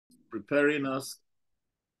preparing us.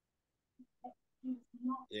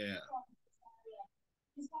 Yeah.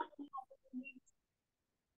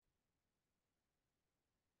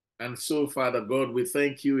 And so, Father God, we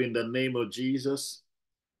thank you in the name of Jesus.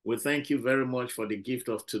 We thank you very much for the gift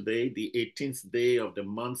of today, the 18th day of the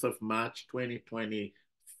month of March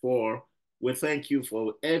 2024. We thank you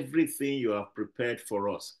for everything you have prepared for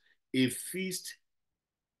us, a feast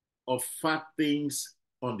of fat things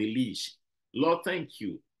on the leash. Lord, thank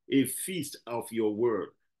you, a feast of your word.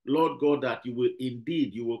 Lord God, that you will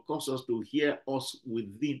indeed, you will cause us to hear us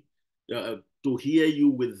within, to hear you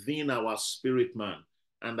within our spirit man,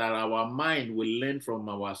 and that our mind will learn from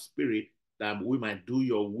our spirit that we might do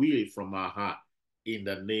your will from our heart in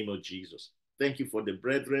the name of Jesus. Thank you for the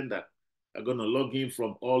brethren that are going to log in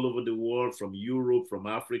from all over the world, from Europe, from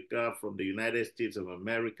Africa, from the United States of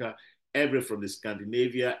America, from the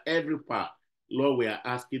Scandinavia, every part. Lord, we are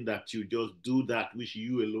asking that you just do that which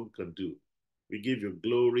you alone can do. We give you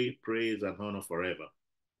glory, praise, and honor forever.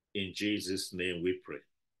 In Jesus' name we pray.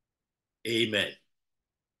 Amen.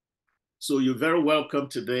 So you're very welcome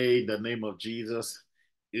today in the name of Jesus.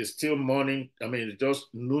 It's still morning. I mean, it's just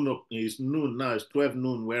noon. It's noon now. It's 12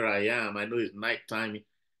 noon where I am. I know it's nighttime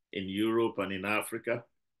in Europe and in Africa.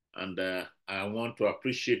 And I want to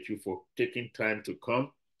appreciate you for taking time to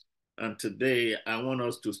come. And today I want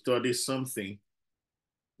us to study something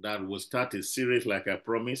that will start a series like I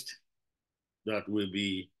promised, that will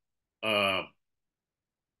be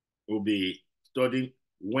studying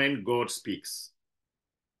when God speaks.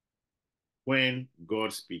 When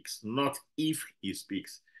God speaks, not if he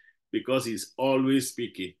speaks, because he's always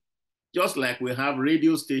speaking. Just like we have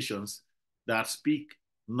radio stations that speak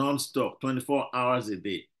non-stop, 24 hours a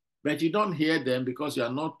day, but you don't hear them because you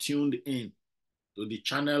are not tuned in to the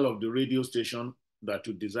channel of the radio station that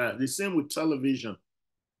you desire. The same with television,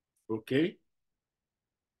 okay?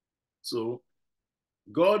 So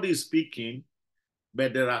God is speaking,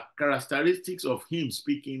 but there are characteristics of him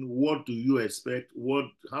speaking. What do you expect?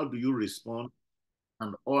 How do you respond?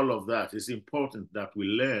 And all of that is important that we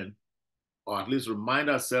learn, or at least remind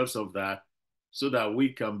ourselves of that, so that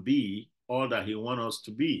we can be all that he wants us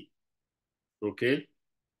to be. Okay?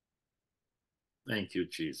 Thank you,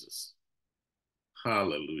 Jesus.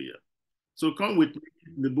 Hallelujah. So come with me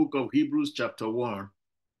in the book of Hebrews chapter 1.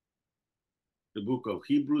 The book of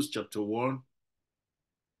Hebrews chapter 1.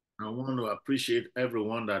 I want to appreciate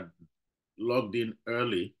everyone that logged in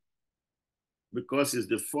early, because it's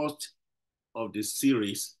the first of the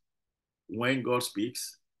series, When God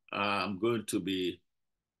Speaks. I'm going to be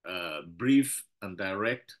brief and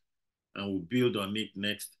direct, and we'll build on it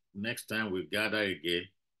next time we gather again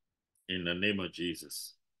in the name of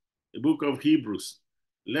Jesus. The book of Hebrews.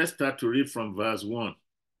 Let's start to read from verse 1.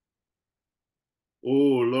 Oh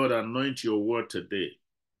Lord, anoint your word today.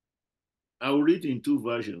 I will read in two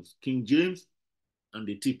versions, King James and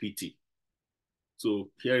the TPT. So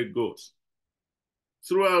here it goes.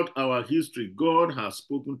 Throughout our history, God has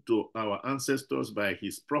spoken to our ancestors by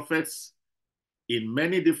his prophets in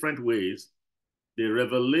many different ways. The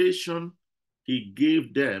revelation he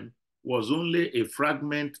gave them was only a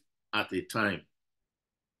fragment at a time,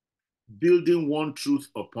 building one truth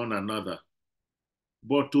upon another.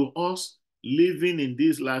 But to us living in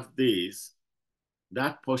these last days,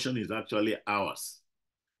 that portion is actually ours.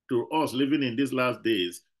 To us living in these last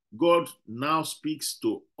days, God now speaks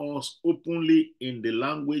to us openly in the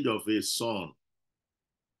language of a son.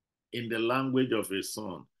 In the language of a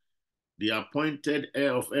son, the appointed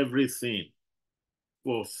heir of everything.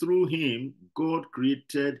 For through him, God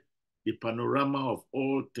created the panorama of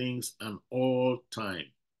all things and all time.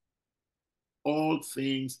 All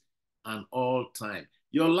things and all time.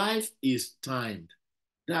 Your life is timed.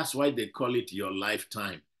 That's why they call it your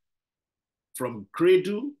lifetime. From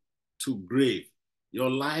cradle to grave, your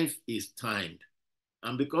life is timed.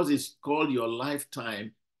 And because it's called your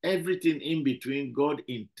lifetime, everything in between, God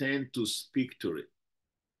intends to speak to it.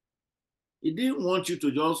 He didn't want you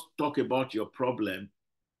to just talk about your problem.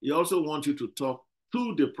 He also wants you to talk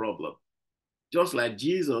to the problem. Just like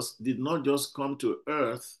Jesus did not just come to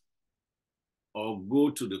earth or go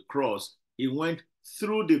to the cross, he went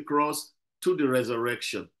through the cross to the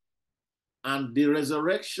resurrection. And the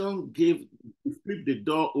resurrection flipped the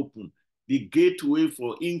door open, the gateway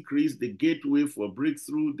for increase, the gateway for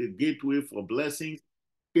breakthrough, the gateway for blessings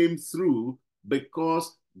came through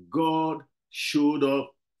because God showed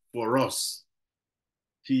up for us.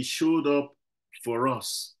 He showed up for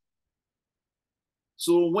us.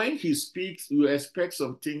 So when he speaks, you expect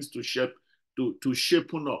some things to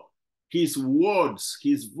shapen up. His words,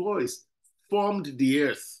 his voice formed the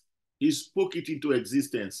earth. He spoke it into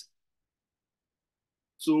existence.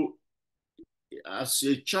 So as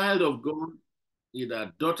a child of God, either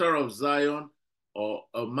a daughter of Zion or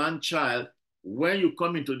a man child, when you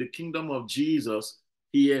come into the kingdom of Jesus,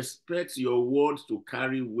 he expects your words to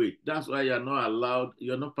carry weight. That's why you're not allowed,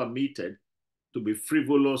 you're not permitted to be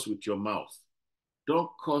frivolous with your mouth. Don't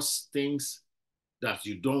cause things that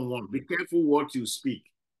you don't want. Be careful what you speak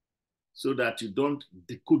so that you don't,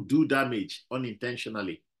 they could do damage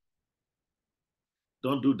unintentionally.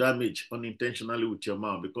 Don't do damage unintentionally with your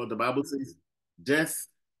mouth, because the Bible says death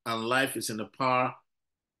and life is in the power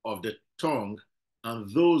of the tongue, and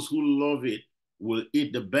those who love it will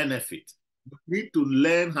eat the benefit. You need to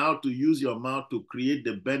learn how to use your mouth to create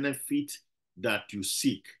the benefit that you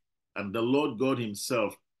seek. And the Lord God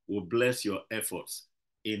Himself will bless your efforts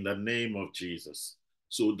in the name of Jesus.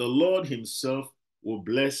 So the Lord Himself will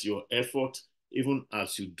bless your effort even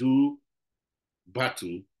as you do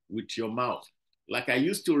battle with your mouth. Like I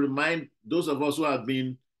used to remind those of us who have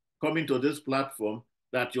been coming to this platform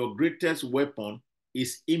that your greatest weapon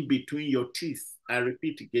is in between your teeth. I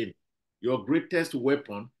repeat again, your greatest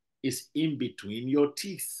weapon is in between your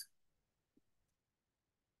teeth.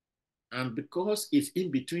 And because it's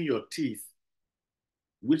in between your teeth,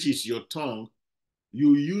 which is your tongue,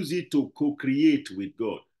 you use it to co-create with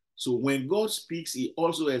God. So when God speaks, He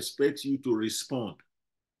also expects you to respond.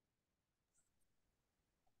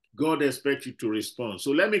 God expects you to respond.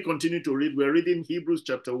 So let me continue to read. We're reading Hebrews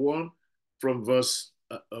chapter 1 from verse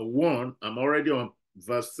 1. I'm already on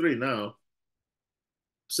verse 3 now.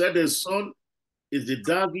 Said the sun is the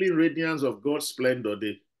dazzling radiance of God's splendor,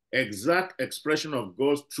 the exact expression of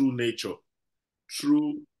God's true nature.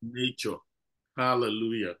 True nature.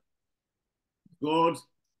 Hallelujah. God,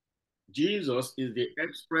 Jesus is the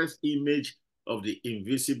express image of the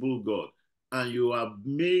invisible God, and you are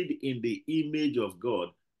made in the image of God.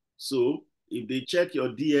 So if they check your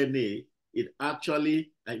DNA, it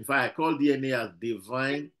actually, in fact, I call DNA as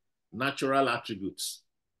divine natural attributes.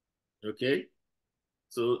 Okay?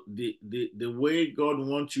 So the way God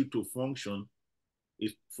wants you to function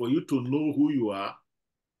is for you to know who you are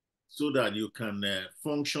so that you can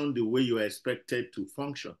function the way you are expected to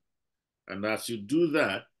function. And as you do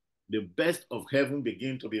that, the best of heaven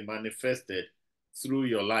begins to be manifested through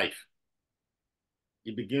your life.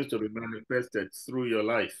 It begins to be manifested through your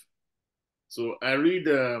life. So I read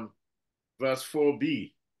verse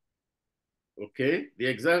 4b. Okay? The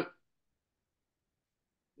exact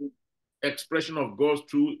expression of God's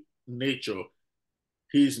true nature,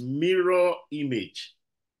 His mirror image.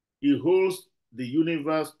 He holds the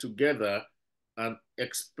universe together and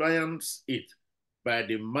expands it by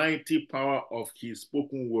the mighty power of His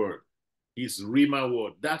spoken word, His Rhema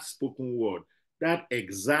word, that spoken word, that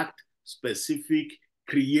exact, specific,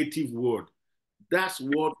 creative word. That's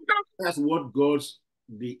what God's,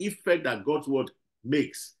 the effect that God's word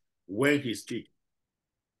makes when He speaks.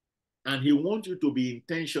 And He wants you to be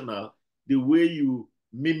intentional the way you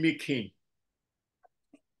mimic Him,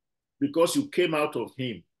 because you came out of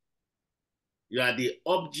Him. You are the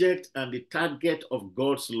object and the target of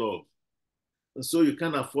God's love. And so you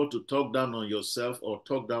can't afford to talk down on yourself or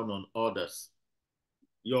talk down on others.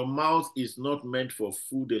 Your mouth is not meant for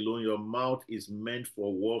food alone. Your mouth is meant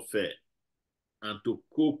for warfare and to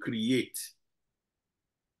co-create.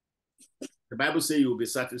 The Bible says you'll be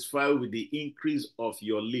satisfied with the increase of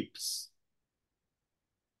your lips.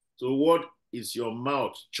 So what is your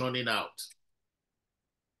mouth churning out?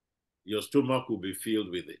 Your stomach will be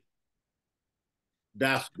filled with it.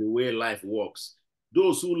 That's the way life works.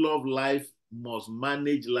 Those who love life must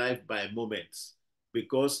manage life by moments,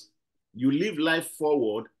 because you live life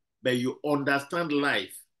forward, but you understand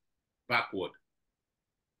life backward.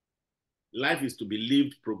 Life is to be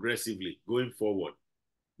lived progressively going forward.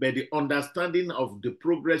 But the understanding of the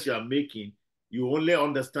progress you are making, you only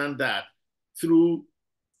understand that through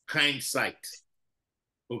hindsight.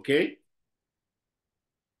 Okay?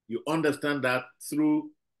 You understand that through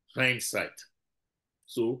hindsight.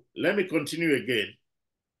 So let me continue again.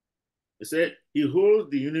 He said, He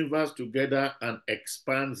holds the universe together and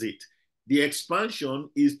expands it. The expansion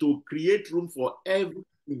is to create room for ever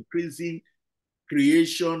increasing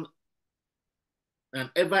creation and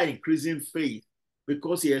ever increasing faith,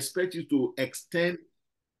 because He expects you to extend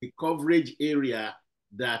the coverage area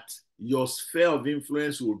that your sphere of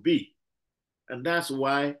influence will be. And that's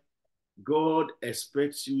why God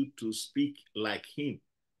expects you to speak like Him.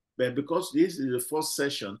 But because this is the first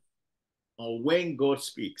session on when God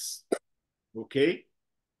speaks, okay?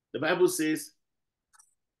 The Bible says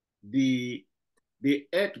the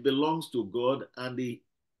earth belongs to God, and he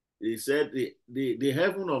said the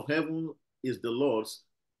heaven of heaven is the Lord's,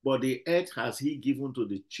 but the earth has He given to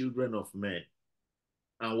the children of men.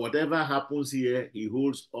 And whatever happens here, he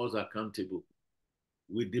holds us accountable.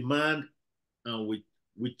 We demand and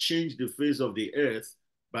we change the face of the earth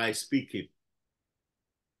by speaking.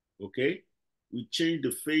 Okay? We change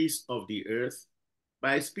the face of the earth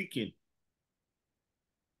by speaking.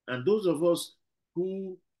 And those of us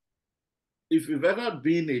who, if you've ever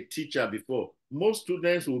been a teacher before, most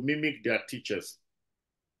students will mimic their teachers.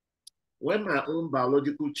 When my own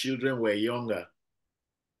biological children were younger,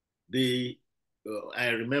 I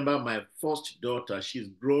remember my first daughter, she's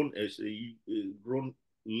grown as a grown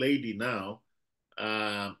lady now.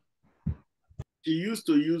 Uh, she used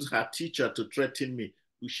to use her teacher to threaten me.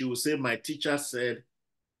 She would say, my teacher said,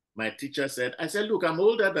 I said, look, I'm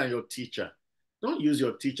older than your teacher. Don't use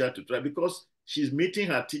your teacher to try, because she's meeting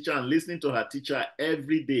her teacher and listening to her teacher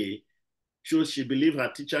every day. So she believes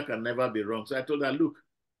her teacher can never be wrong. So I told her, look,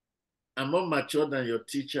 I'm more mature than your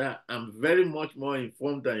teacher. I'm very much more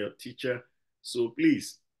informed than your teacher. So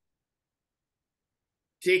please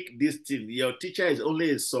take this thing. Your teacher is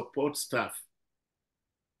only a support staff.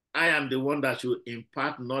 I am the one that should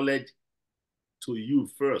impart knowledge to you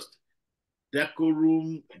first.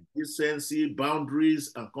 Decorum, decency,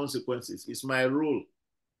 boundaries, and consequences is my role.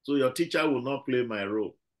 So your teacher will not play my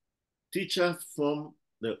role. Teachers form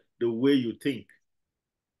the way you think.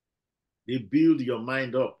 They build your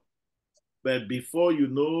mind up. But before you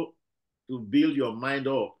know to build your mind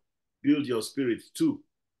up, build your spirit too.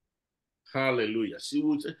 Hallelujah. She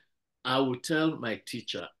would say, I will tell my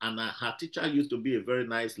teacher, and her teacher used to be a very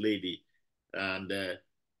nice lady. And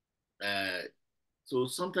so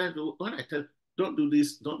sometimes when I tell, don't do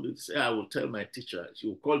this, don't do this, I will tell my teacher. She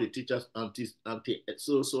will call the teachers auntie,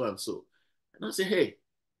 so and so. And I say, hey,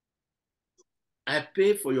 I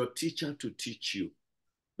pay for your teacher to teach you.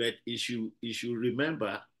 But you should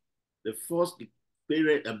remember the first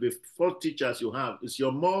parent and the first teachers you have is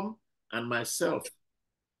your mom and myself.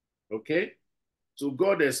 Okay? So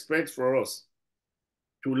God expects for us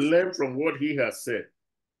to learn from what he has said.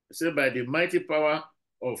 He said, by the mighty power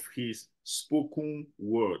of his spoken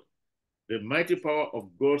word, the mighty power of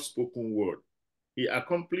God's spoken word, he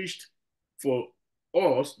accomplished for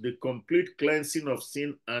us the complete cleansing of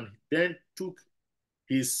sin, and then took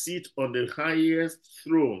his seat on the highest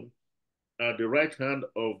throne at the right hand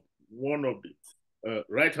of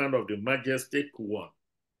the majestic one,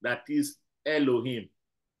 that is Elohim,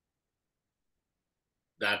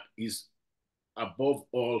 that is above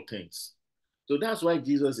all things. So that's why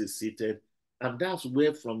Jesus is seated, and that's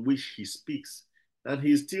where from which he speaks. And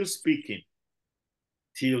he's still speaking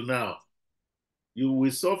till now.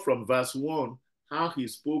 We saw from verse 1 how he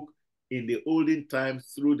spoke in the olden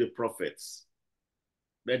times through the prophets.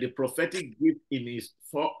 That the prophetic gift in his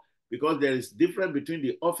for, because there is difference between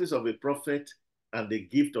the office of a prophet and the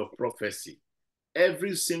gift of prophecy.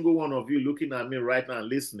 Every single one of you looking at me right now and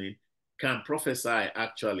listening can prophesy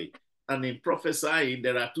actually. And in prophesying,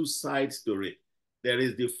 there are two sides to it. There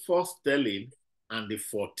is the foretelling and the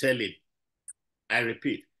foretelling. I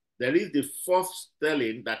repeat, there is the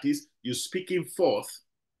foretelling, that is, you speaking forth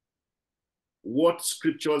what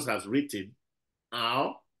scriptures has written.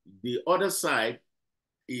 Now, the other side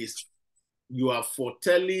is you are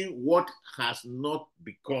foretelling what has not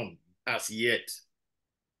become as yet.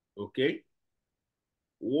 Okay?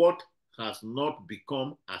 What has not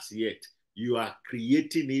become as yet. You are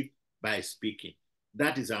creating it by speaking.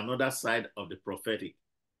 That is another side of the prophetic.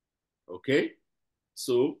 Okay?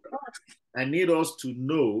 So I need us to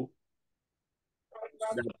know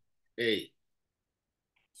that, hey,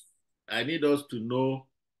 I need us to know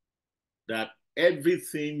that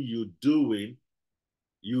everything you're doing,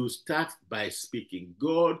 you start by speaking.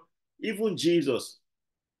 God, even Jesus,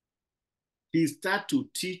 he start to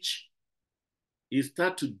teach, he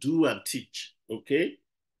start to do and teach. Okay?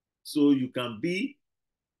 So you can be,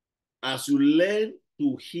 as you learn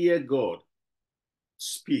to hear God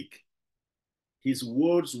speak, his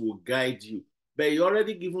words will guide you. But he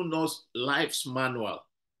already given us life's manual.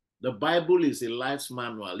 The Bible is a life's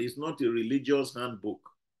manual. It's not a religious handbook.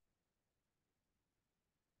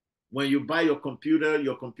 When you buy your computer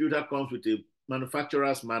comes with a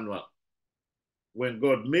manufacturer's manual. When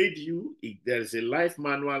God made you, there's a life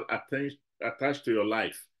manual attached to your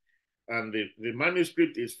life. And the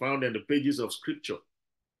manuscript is found in the pages of scripture.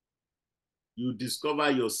 You discover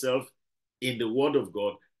yourself in the word of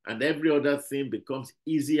God, and every other thing becomes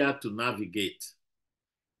easier to navigate.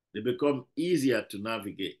 They become easier to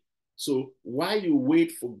navigate. So while you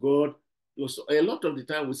wait for God, a lot of the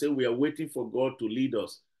time we say we are waiting for God to lead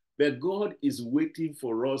us, but God is waiting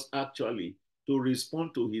for us actually to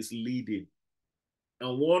respond to his leading.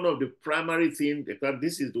 And one of the primary things, because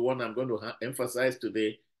this is the one I'm going to emphasize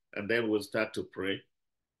today, and then we'll start to pray.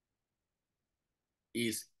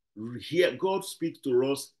 is here. God speaks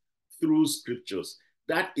to us through scriptures.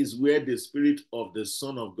 That is where the spirit of the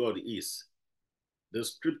Son of God is. The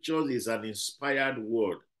scriptures is an inspired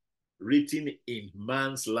word written in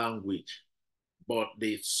man's language, but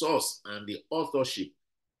the source and the authorship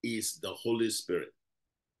is the Holy Spirit.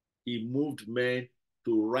 He moved men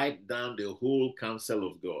to write down the whole counsel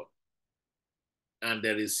of God. And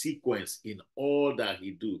there is sequence in all that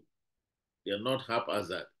he do. They're not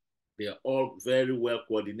haphazard. They're all very well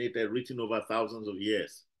coordinated, written over thousands of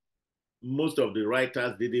years. Most of the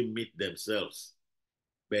writers didn't meet themselves,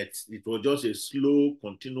 but it was just a slow,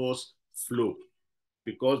 continuous flow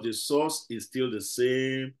because the source is still the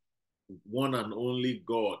same one and only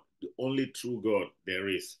God, the only true God there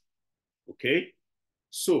is. Okay?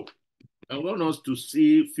 So I want us to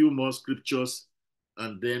see a few more scriptures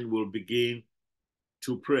and then we'll begin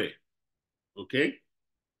to pray. Okay?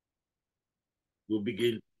 We'll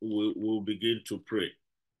begin to pray.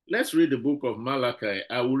 Let's read the book of Malachi.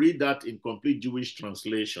 I will read that in complete Jewish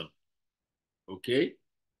translation. Okay?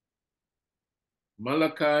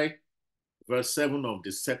 Malachi, verse 7 of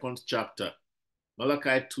the second chapter.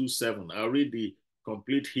 Malachi 2:7. I'll read the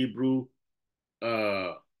complete Hebrew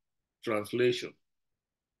translation.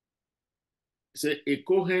 It says, a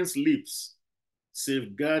Kohen's lips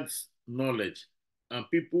safeguards knowledge, and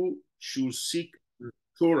people should seek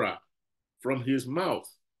Torah from his mouth,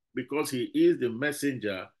 because he is the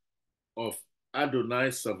messenger of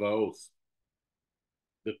Adonai Sabaoth.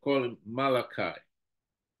 They call him Malachi.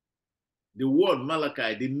 The word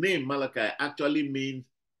Malachi, the name Malachi actually means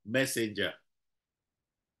messenger.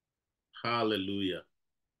 Hallelujah.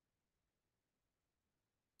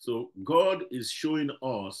 So God is showing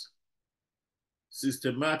us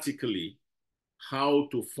systematically how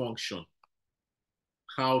to function.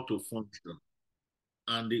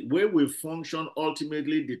 And the way we function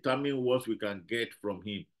ultimately determines what we can get from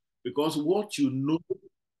him. Because what you know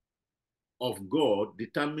of God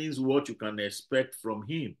determines what you can expect from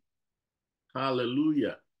him.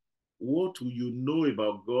 Hallelujah. What you know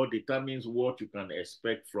about God determines what you can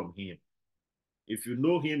expect from him. If you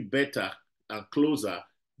know him better and closer,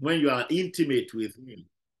 when you are intimate with him,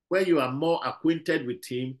 when you are more acquainted with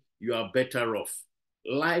him, you are better off.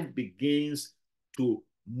 Life begins to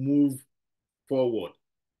move forward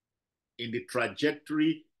in the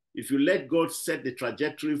trajectory. If you let God set the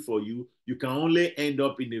trajectory for you, you can only end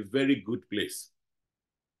up in a very good place.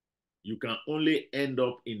 You can only end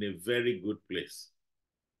up in a very good place.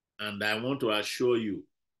 And I want to assure you,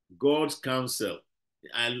 God's counsel,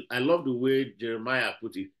 I love the way Jeremiah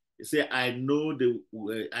put it. He said, I know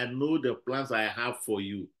the plans I have for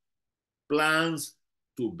you. Plans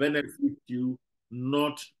to benefit you,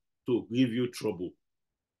 not to give you trouble.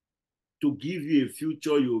 To give you a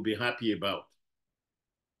future you will be happy about.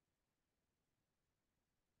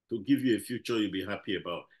 To give you a future you'll be happy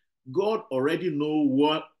about. God already know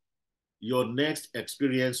what your next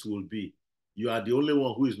experience will be. You are the only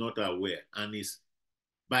one who is not aware. And it's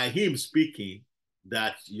by him speaking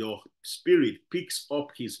that your spirit picks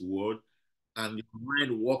up his word and your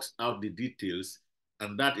mind works out the details.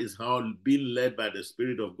 And that is how being led by the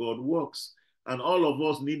Spirit of God works. And all of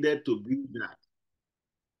us needed to be that.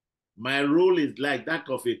 My role is like that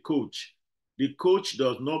of a coach. The coach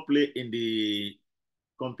does not play in the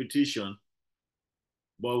competition,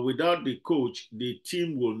 but without the coach, the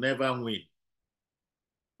team will never win.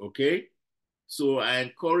 Okay? So I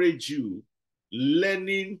encourage you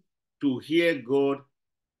learning to hear God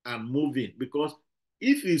and moving, because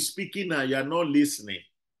if he's speaking and you're not listening,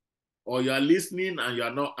 or you're listening and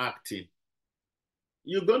you're not acting,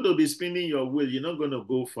 you're going to be spinning your wheel. You're not going to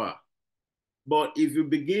go far. But if you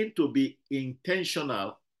begin to be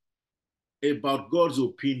intentional about God's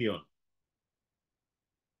opinion,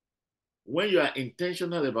 when you are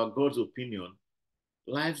intentional about God's opinion,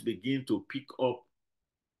 lives begin to pick up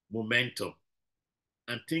momentum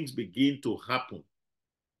and things begin to happen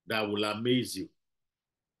that will amaze you.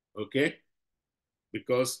 Okay?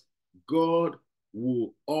 Because God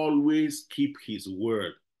will always keep his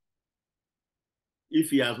word. If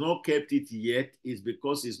he has not kept it yet, it's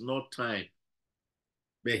because it's not time.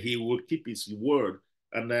 But he will keep his word.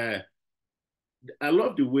 And I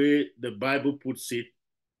love the way the Bible puts it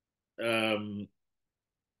in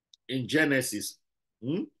Genesis.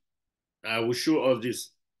 I will show us this.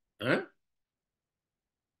 Huh?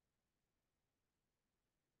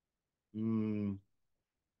 Mm.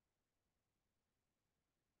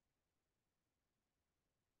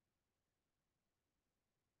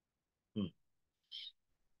 Hmm.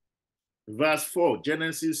 Verse 4,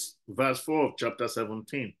 Genesis verse 4 of chapter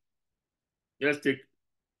 17. Let's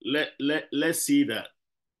see that.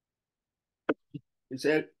 He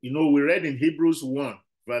said, you know, we read in Hebrews 1,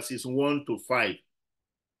 verses 1 to 5,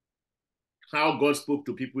 how God spoke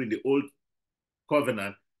to people in the old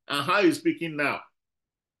covenant and how he's speaking now.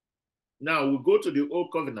 Now we go to the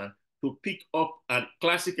old covenant to pick up a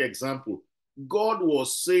classic example. God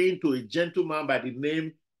was saying to a gentleman by the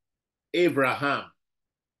name Abraham.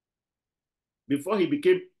 Before he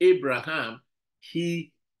became Abraham,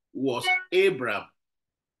 he was Abram.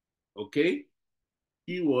 Okay?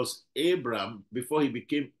 He was Abram before he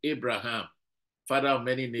became Abraham, father of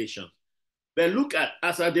many nations. But look at,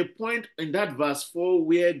 as at the point in that verse 4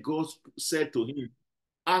 where God said to him,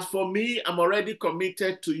 as for me, I'm already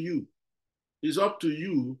committed to you. It's up to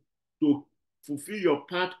you to fulfill your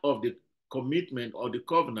part of the commitment or the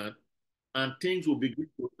covenant, and things will begin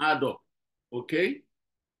to add up. Okay?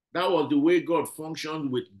 That was the way God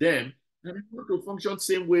functioned with them, and it's going to function the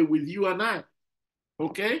same way with you and I.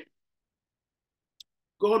 Okay?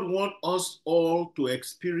 God wants us all to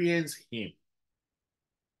experience him.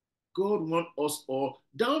 God wants us all.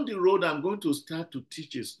 Down the road, I'm going to start to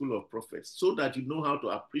teach a school of prophets so that you know how to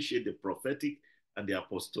appreciate the prophetic and the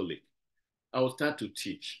apostolic. I will start to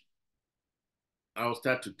teach. I will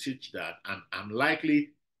start to teach that. And I'm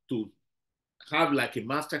likely to have like a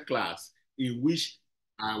master class in which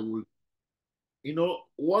I will, you know,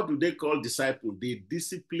 what do they call disciple? They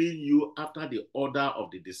discipline you after the order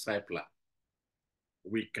of the discipler.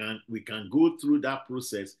 We can go through that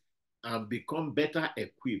process and become better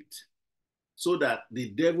equipped so that the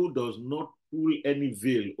devil does not pull any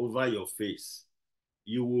veil over your face.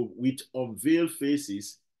 You will, with unveiled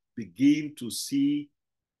faces, begin to see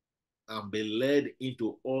and be led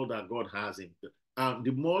into all that God has in you. And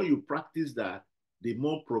the more you practice that, the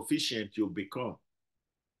more proficient you become.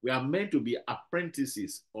 We are meant to be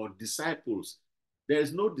apprentices or disciples. There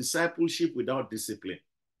is no discipleship without discipline.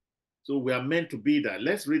 So we are meant to be that.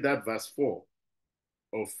 Let's read that verse 4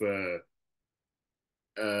 of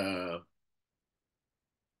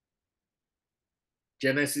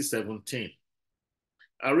Genesis 17.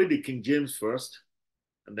 I'll read the King James first,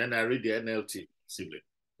 and then I read the NLT simply.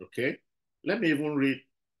 Okay? Let me even read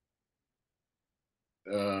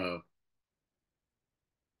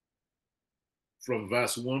from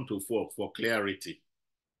verse 1 to 4 for clarity.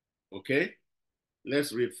 Okay?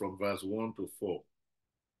 Let's read from verse 1 to 4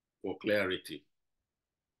 for clarity.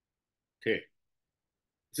 Okay.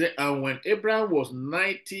 Say, and when Abraham was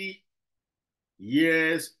 90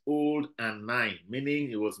 years old and 9, meaning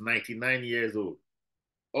he was 99 years old,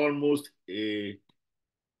 almost a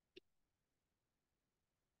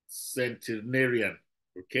centenarian.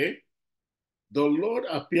 Okay? The Lord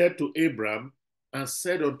appeared to Abraham and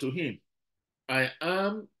said unto him, I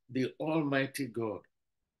am the Almighty God.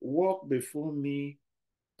 Walk before me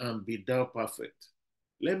and be thou perfect.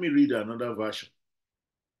 Let me read another version.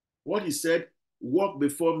 What he said, walk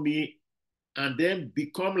before me and then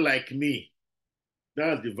become like me.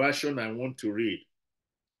 That's the version I want to read.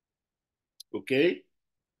 Okay?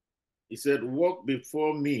 He said, walk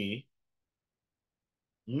before me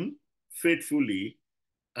faithfully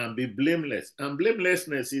and be blameless. And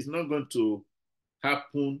blamelessness is not going to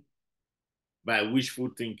happen by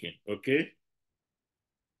wishful thinking. Okay?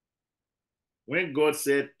 When God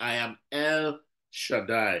said, I am El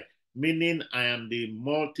Shaddai, meaning I am the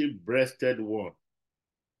multi-breasted one,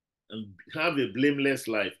 and have a blameless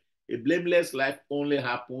life. A blameless life only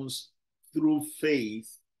happens through faith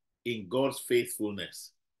in God's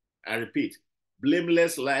faithfulness. I repeat,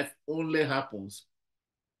 blameless life only happens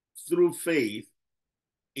through faith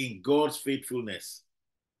in God's faithfulness.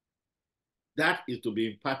 That is to be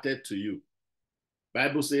imparted to you.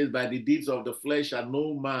 Bible says, by the deeds of the flesh shall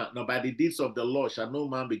no man, no, by the deeds of the law shall no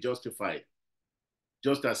man be justified,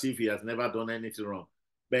 just as if he has never done anything wrong.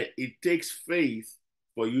 But it takes faith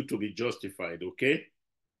for you to be justified, okay?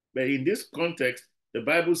 But in this context, the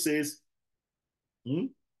Bible says, in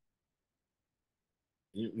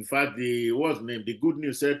fact, the good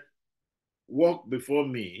news said, walk before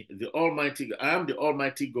me, the Almighty, I am the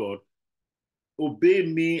Almighty God, obey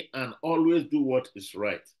me and always do what is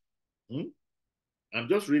right. I'm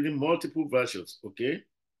just reading multiple versions, okay?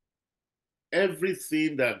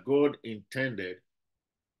 Everything that God intended,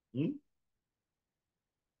 you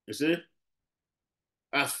see,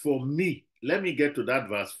 as for me, let me get to that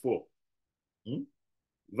verse 4.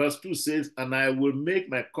 Verse 2 says, and I will make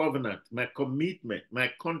my covenant, my commitment,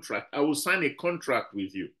 my contract. I will sign a contract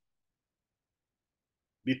with you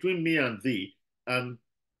between me and thee, and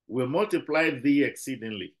will multiply thee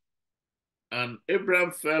exceedingly. And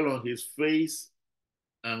Abraham fell on his face,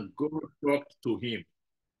 and God talked to him.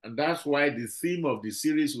 And that's why the theme of the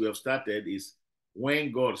series we have started is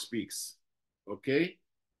when God speaks. Okay?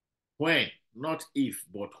 When? not if,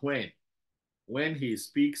 but when. When he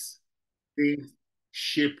speaks, things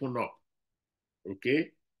shapen up.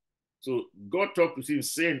 Okay? So God talked to him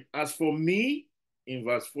saying, as for me, in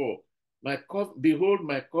verse 4, behold,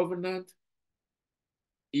 my covenant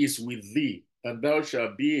is with thee, and thou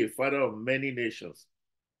shalt be a father of many nations,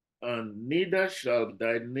 and neither shall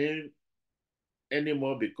thy name any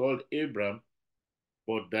more be called Abram,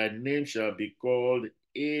 but thy name shall be called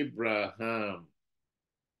Abraham.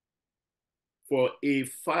 For a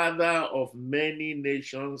father of many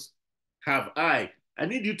nations have I. I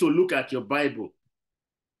need you to look at your Bible.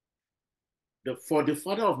 For the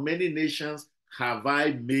father of many nations have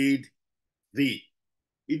I made thee.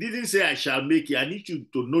 He didn't say I shall make you. I need you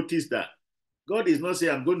to notice that. God is not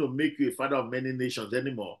saying I'm going to make you a father of many nations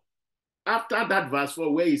anymore. After that verse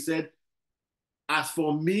 4, where he said, as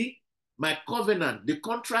for me, my covenant, the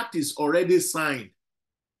contract is already signed,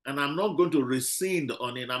 and I'm not going to rescind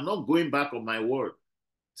on it. I'm not going back on my word.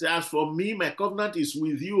 Say, as for me, my covenant is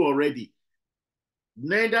with you already.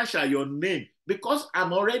 Neither shall your name, because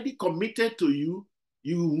I'm already committed to you,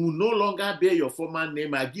 you will no longer bear your former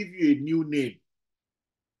name. I give you a new name.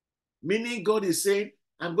 Meaning God is saying,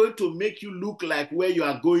 I'm going to make you look like where you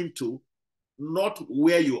are going to, not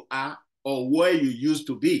where you are or where you used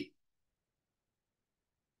to be.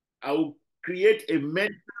 I will create a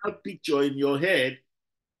mental picture in your head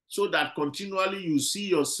so that continually you see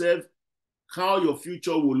yourself how your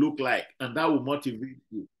future will look like, and that will motivate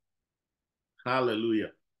you.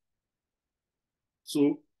 Hallelujah.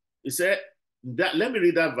 So he said that, let me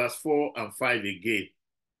read that verse 4 and 5 again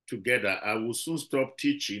together. I will soon stop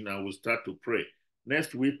teaching. I will start to pray.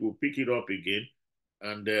 Next week, we'll pick it up again.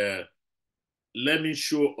 And let me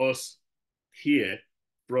show us here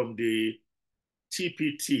from the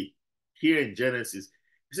TPT here in Genesis.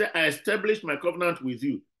 He said, I established my covenant with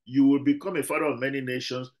you. You will become a father of many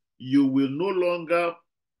nations. You will no longer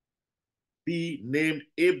be named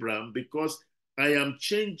Abram, because I am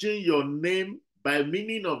changing your name. By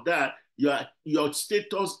meaning of that, your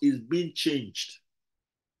status is being changed.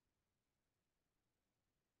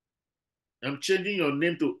 I'm changing your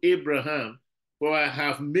name to Abraham, for I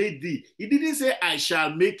have made thee. He didn't say, I shall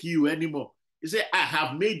make you anymore. He said, I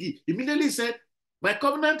have made thee. Immediately said, my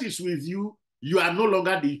covenant is with you. You are no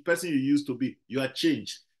longer the person you used to be. You are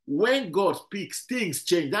changed. When God speaks, things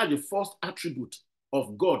change. That's the first attribute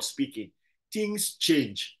of God speaking. Things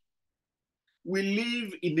change. We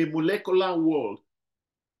live in a molecular world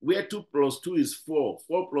where 2 plus 2 is 4,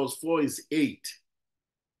 4 plus 4 is 8.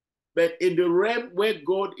 But in the realm where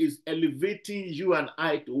God is elevating you and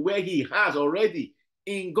I to where he has already,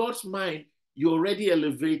 in God's mind, you're already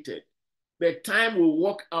elevated. But time will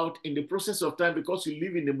work out in the process of time, because you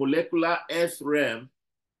live in the molecular earth realm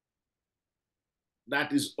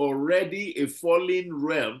that is already a fallen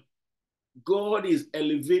realm. God is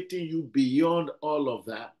elevating you beyond all of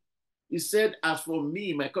that. He said, as for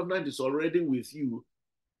me, my covenant is already with you,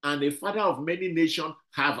 and a father of many nations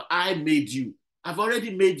have I made you. I've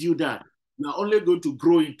already made you that. You're only going to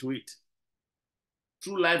grow into it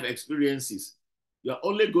through life experiences. You're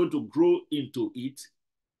only going to grow into it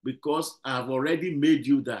because I've already made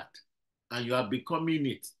you that, and you are becoming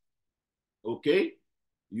it. Okay?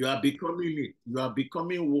 You are becoming it. You are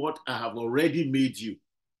becoming what I have already made you.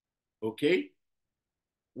 Okay?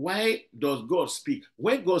 Why does God speak?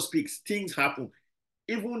 When God speaks, things happen.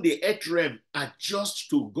 Even the earth realm adjusts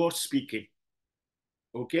to God speaking.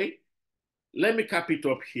 Okay? Let me cap it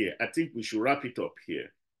up here. I think we should wrap it up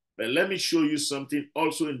here. But let me show you something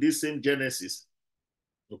also in this same Genesis.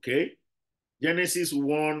 Okay? Genesis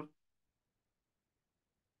 1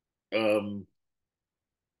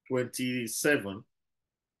 27.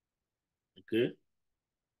 Okay?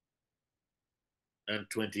 And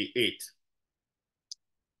 28.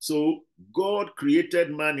 So God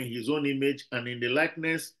created man in his own image, and in the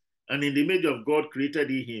likeness and in the image of God created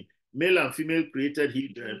he him. Male and female created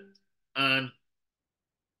he them. And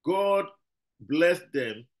God blessed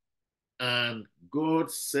them, and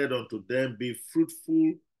God said unto them, be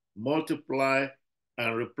fruitful, multiply,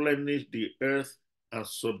 and replenish the earth, and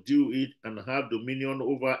subdue it, and have dominion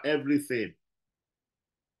over everything.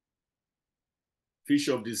 Fish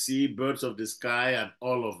of the sea, birds of the sky, and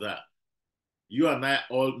all of that. You and I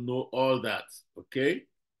all know all that, okay?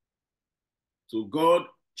 So God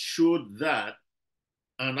showed that.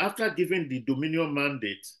 And after giving the dominion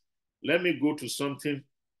mandate, let me go to something.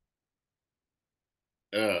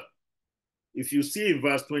 If you see in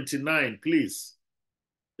verse 29, please.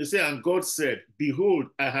 They say, and God said, behold,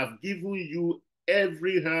 I have given you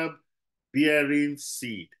every herb bearing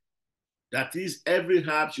seed. That is, every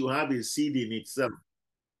herb should have a seed in itself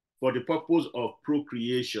for the purpose of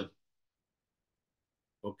procreation.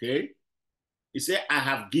 Okay? He said, I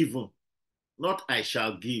have given, not I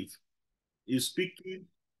shall give. He's speaking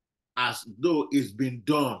as though it's been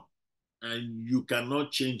done and you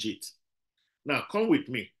cannot change it. Now, come with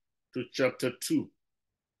me to chapter 2.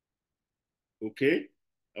 Okay?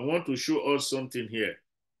 I want to show us something here.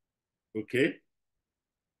 Okay?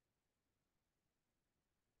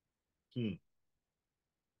 In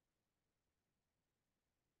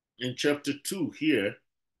chapter 2 here,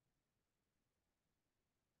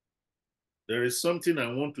 there is something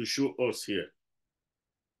I want to show us here.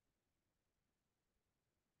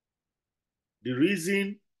 The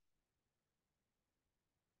reason,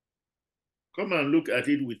 come and look at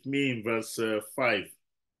it with me in verse 5.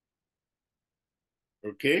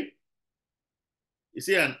 Okay? You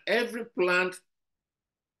see, and every plant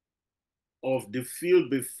of the field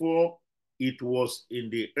before it was in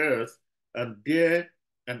the earth, and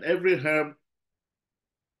every herb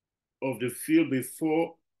of the field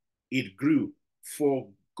before it grew. For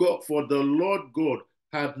the Lord God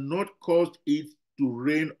had not caused it to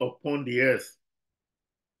rain upon the earth,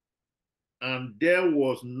 and there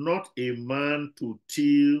was not a man to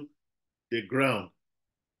till the ground.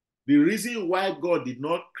 The reason why God did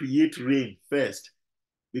not create rain first,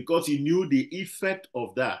 because he knew the effect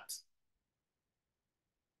of that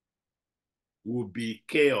would be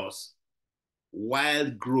chaos,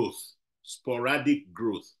 wild growth, sporadic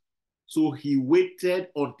growth. So he waited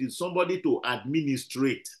until somebody to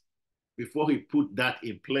administrate before he put that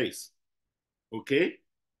in place. Okay?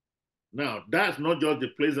 Now, that's not just the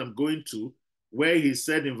place I'm going to, where he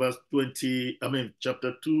said in verse 20,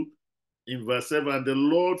 chapter 2, in verse 7, and the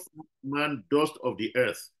Lord man dust of the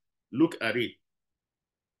earth. Look at it.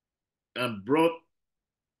 And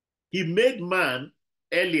he made man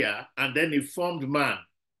earlier, and then he formed man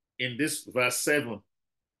in this verse 7.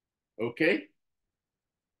 Okay?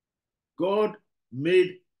 God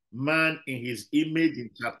made man in his image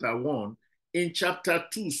in chapter 1. In chapter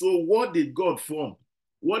 2, so what did God form?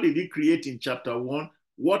 What did he create in chapter 1?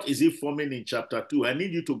 What is he forming in chapter 2? I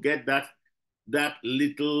need you to get that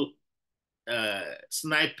little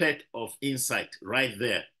snippet of insight right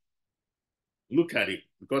there. Look at it,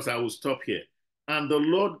 because I will stop here. And the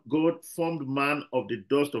Lord God formed man of the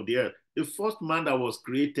dust of the earth. The first man that was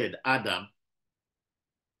created, Adam,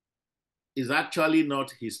 is actually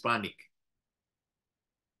not Hispanic.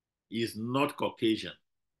 He is not Caucasian.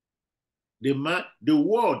 The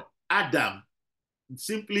word Adam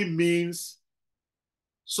simply means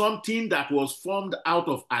something that was formed out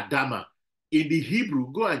of Adama. In the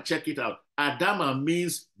Hebrew, go and check it out. Adama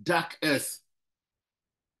means dark earth.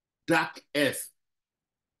 Dark earth.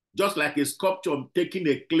 Just like a sculpture taking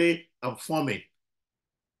a clay and forming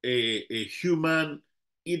a human,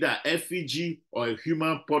 either effigy or a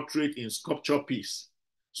human portrait in sculpture piece.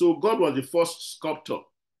 So God was the first sculptor.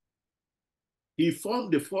 He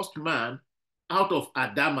formed the first man out of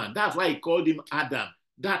Adama. That's why he called him Adam,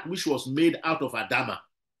 that which was made out of Adama.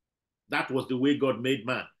 That was the way God made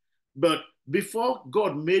man. But before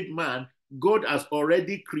God made man, God has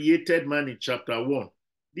already created man in chapter 1.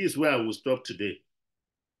 This is where I will stop today.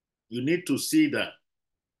 You need to see that.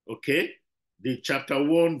 Okay? The chapter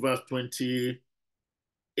 1, verse 28.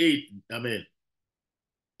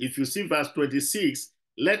 If you see verse 26,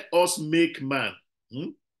 let us make man.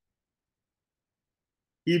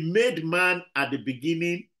 He made man at the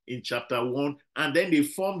beginning in chapter 1, and then he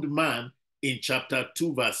formed man in chapter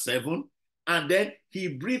 2, verse 7. And then he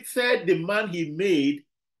breathed the man he made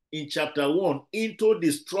in chapter 1 into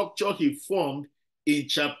the structure he formed in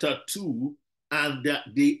chapter 2. And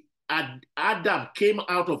Adam came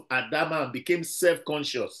out of Adam and became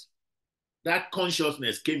self-conscious. That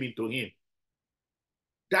consciousness came into him.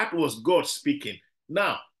 That was God speaking.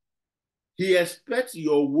 Now, he expects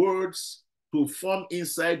your words to form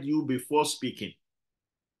inside you before speaking.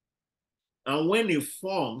 And when it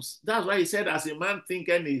forms, that's why he said, as a man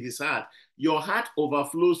thinketh in his heart, your heart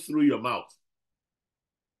overflows through your mouth.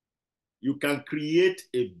 You can create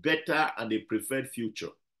a better and a preferred future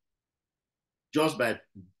just by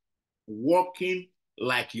walking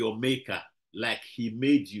like your maker, like he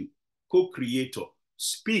made you, co-creator.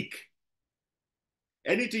 Speak.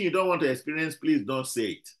 Anything you don't want to experience, please don't say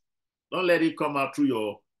it. Don't let it come out through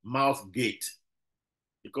your mouth gate,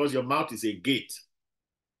 because your mouth is a gate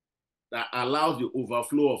that allows the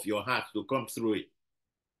overflow of your heart to come through it.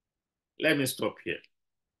 Let me stop here.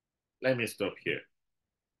 Let me stop here.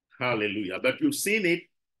 Hallelujah. But you've seen it.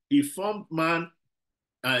 He formed man.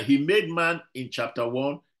 He made man in chapter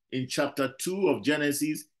 1. In chapter 2 of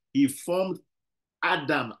Genesis, he formed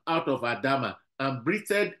Adam out of Adama and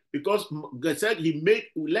breathed, because God said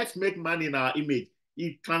let's make man in our image.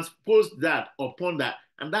 He transposed that upon that,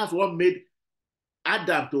 And that's what made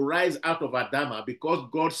Adam to rise out of Adama, because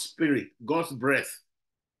God's spirit, God's breath,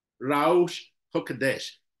 Raush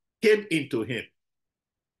Hokadesh, came into him.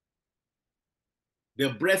 The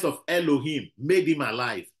breath of Elohim made him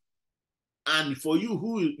alive. And for you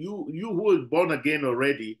who is born again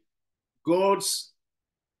already, God's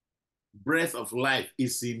breath of life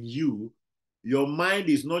is in you. Your mind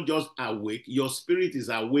is not just awake, your spirit is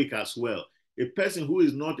awake as well. A person who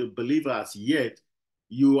is not a believer as yet,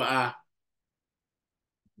 you are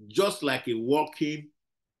just like a walking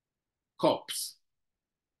corpse.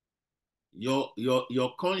 Your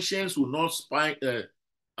conscience will not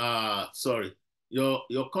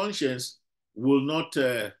your conscience will not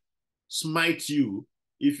smite you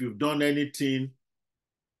if you've done anything.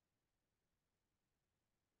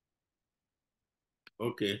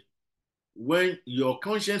 Okay. When your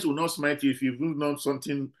conscience will not smite you if you've done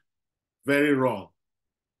something very wrong,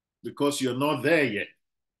 because you're not there yet.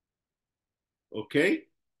 Okay?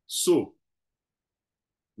 So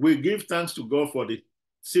we give thanks to God for the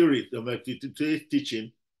series of today's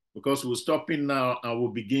teaching, because we're stopping now and we'll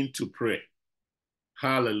begin to pray.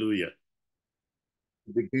 Hallelujah.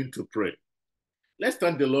 Begin to pray. Let's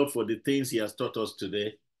thank the Lord for the things he has taught us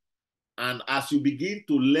today. And as you begin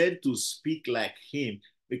to learn to speak like him,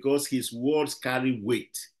 because his words carry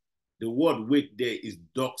weight. The word weight there is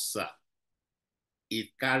doxa. It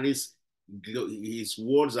carries, his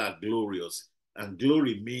words are glorious. And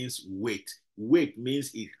glory means weight. Weight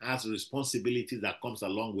means it has responsibility that comes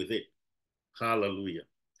along with it. Hallelujah.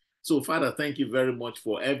 So, Father, thank you very much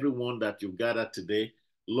for everyone that you've gathered today.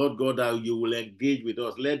 Lord God, that you will engage with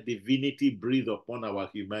us. Let divinity breathe upon our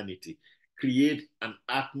humanity. Create an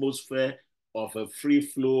atmosphere of a free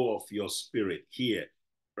flow of your spirit here,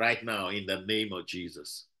 right now, in the name of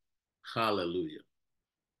Jesus. Hallelujah.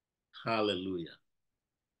 Hallelujah.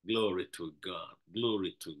 Glory to God.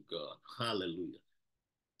 Glory to God. Hallelujah.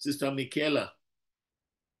 Sister Michaela,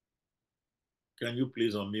 can you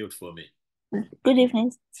please unmute for me? Good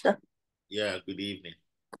evening, sir. Yeah, good evening.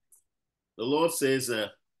 The Lord says,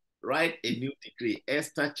 write a new decree,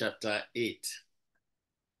 Esther chapter 8.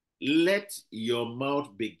 Let your mouth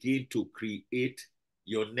begin to create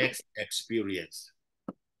your next experience.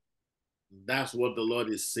 That's what the Lord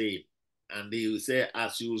is saying. And he will say,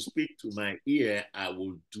 as you speak to my ear, I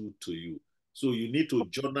will do to you. So you need to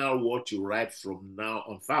journal what you write from now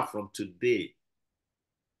on, far from today.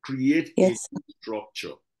 Create a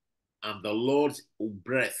structure, and the Lord's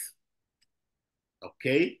breath,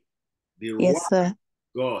 okay? The yes, sir.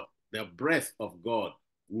 God, the breath of God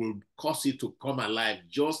will cause it to come alive,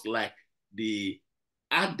 just like the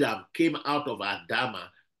Adam came out of Adama,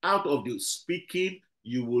 out of the speaking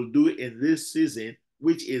you will do in this season,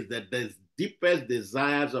 which is the deepest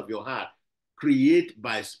desires of your heart. Create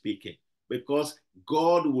by speaking, because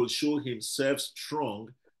God will show himself strong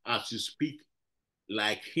as you speak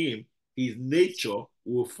like him. His nature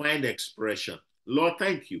will find expression. Lord,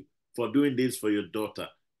 thank you for doing this for your daughter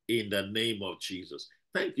in the name of Jesus.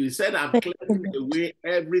 Thank you. He said, I'm clearing away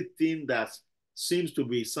everything that seems to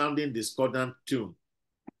be sounding discordant tune,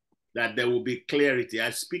 that there will be clarity. I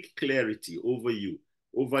speak clarity over you,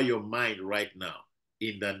 over your mind right now,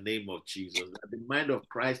 in the name of Jesus. That the mind of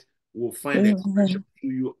Christ will find expression through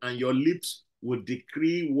you, and your lips will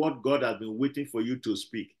decree what God has been waiting for you to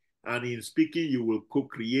speak. And in speaking, you will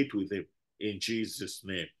co-create with him in Jesus'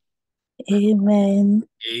 name. Amen.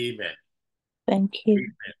 Amen. Thank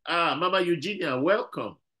you. Amen. Mama Eugenia,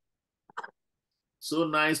 welcome. So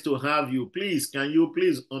nice to have you. Please, can you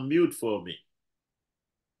please unmute for me?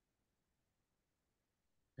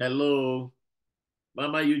 Hello,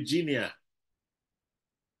 Mama Eugenia.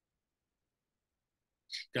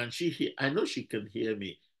 Can she hear? I know she can hear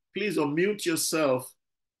me. Please unmute yourself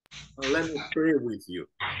and let me pray with you.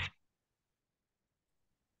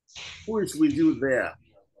 Who is with you there?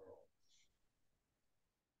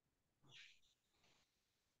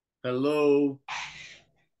 Hello.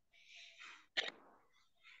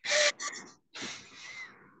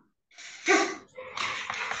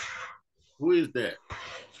 Who is there?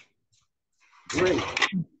 Grace.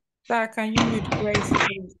 Sir, can you mute Grace,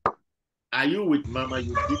 please? Are you with Mama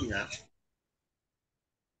Eugenia?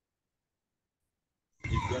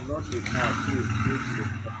 If you're not with her, please.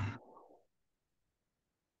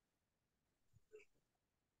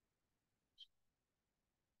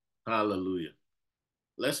 Hallelujah.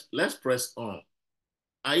 Let's press on.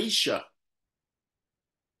 Aisha,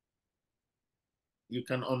 you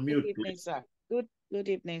can unmute. Good evening, please. sir. Good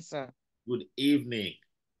evening, sir. Good evening.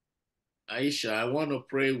 Aisha, I want to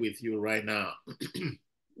pray with you right now.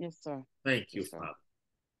 Yes, sir. Thank you, Yes, sir. Father.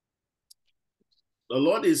 The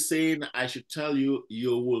Lord is saying, I should tell you,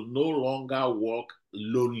 you will no longer walk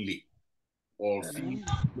lonely or feel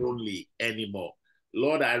lonely anymore.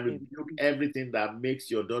 Lord, I rebuke everything that makes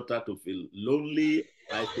your daughter to feel lonely,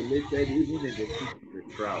 isolated, even in the midst of the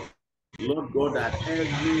crowd. Lord God, at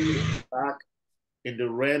every back in the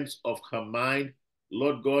realms of her mind,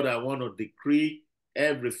 Lord God, I want to decree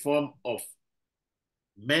every form of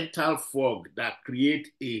mental fog that create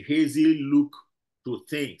a hazy look to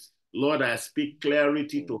things. Lord, I speak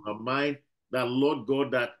clarity to her mind that, Lord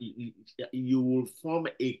God, that you will form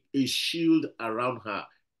a shield around her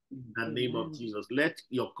in the name of Jesus. Let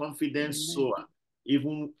your confidence soar,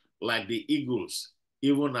 even like the eagles,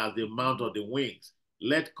 even as they mount on the wings.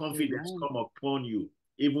 Let confidence come upon you,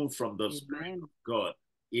 even from the Spirit of God,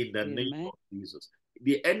 in the name of Jesus.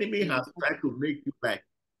 The enemy has tried to make you like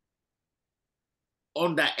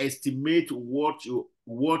underestimate what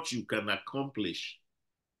you can accomplish,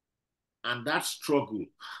 and that struggle,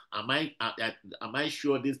 am I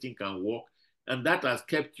sure this thing can work? And that has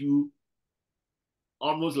kept you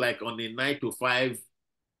almost like on a 9 to 5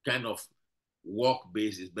 kind of work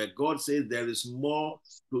basis. But God says there is more.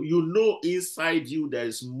 Inside you there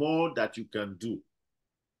is more that you can do.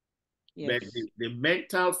 But the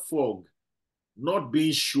mental fog, not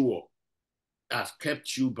being sure, has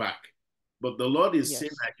kept you back. But the Lord is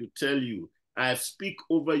saying, I should tell you, I speak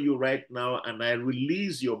over you right now, and I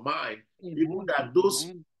release your mind, even that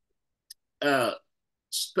those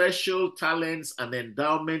special talents and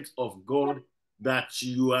endowments of God that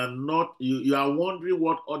you are not, you are wondering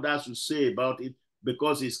what others will say about it,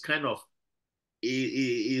 because it's kind of,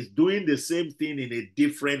 is doing the same thing in a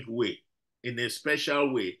different way, in a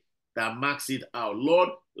special way that marks it out. Lord,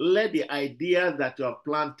 let the ideas that you have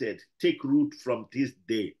planted take root from this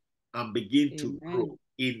day and begin to grow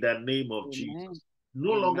in the name of Jesus.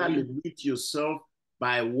 No longer limit yourself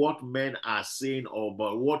by what men are saying or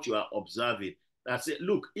by what you are observing. That's it.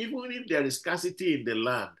 Look, even if there is scarcity in the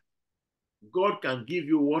land, God can give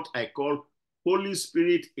you what I call Holy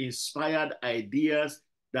Spirit inspired ideas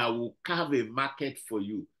that will carve a market for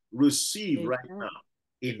you. Receive right now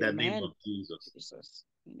in the name of Jesus.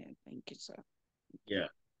 Thank you, sir. Yeah.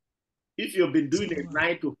 If you've been doing a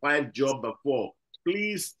 9 to 5 job before,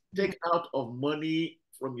 please take out of money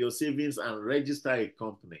from your savings and register a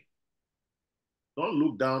company. Don't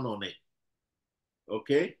look down on it.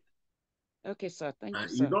 Okay? Okay, sir. Thank you,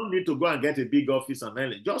 sir. You don't need to go and get a big office and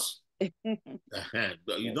then just you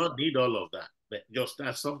Yes, don't need all of that. But just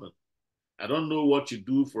start something. I don't know what you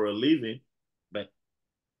do for a living, but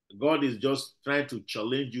God is just trying to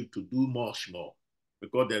challenge you to do much more,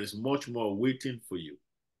 because there is much more waiting for you.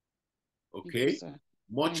 Okay? You,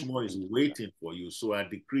 much more is waiting for you. So I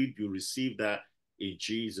decree you receive that in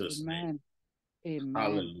Jesus' name. Amen.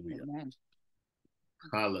 Hallelujah. Amen.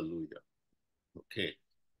 Hallelujah. Okay.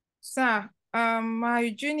 Sir,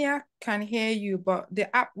 my junior can hear you, but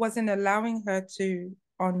the app wasn't allowing her to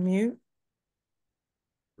unmute.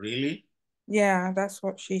 Really? Yeah, that's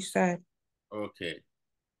what she said. Okay.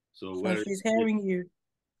 So So where she's hearing you.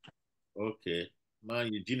 Okay.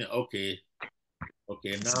 Man, Eugenia. Okay.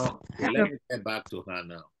 Okay. Now, let me get back to her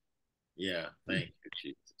now. Yeah. Thank you,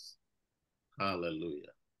 Jesus.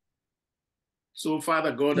 Hallelujah. So,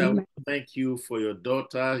 Father God, I want to thank you for your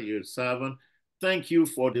daughter, your servant. Thank you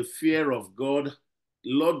for the fear of God.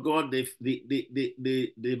 Lord God,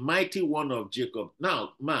 the mighty one of Jacob.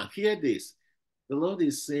 Now, man, hear this. The Lord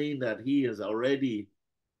is saying that he has already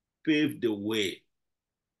paved the way,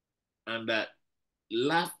 and that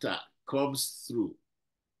laughter comes through.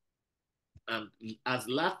 And as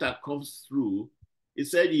laughter comes through, he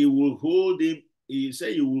said you will hold him, he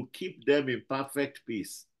said you will keep them in perfect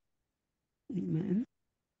peace. Amen.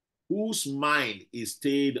 Whose mind is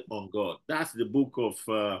stayed on God. That's the book of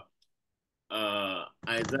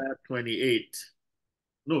Isaiah 28.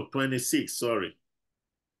 No, 26, sorry.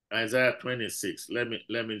 Isaiah 26. Let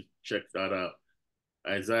me check that out.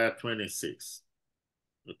 Isaiah 26.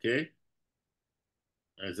 Okay?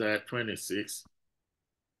 Isaiah 26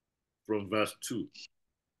 from verse 2.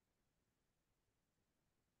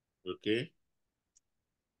 Okay?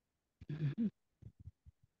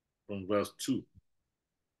 From verse 2.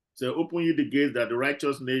 So open you the gates that the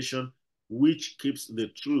righteous nation which keeps the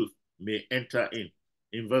truth may enter in.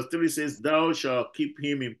 In verse 3 it says, thou shalt keep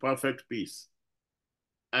him in perfect peace.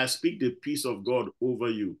 I speak the peace of God over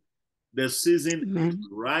you. The season is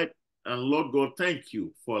right. And Lord God, thank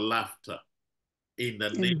you for laughter in the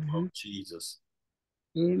name of Jesus.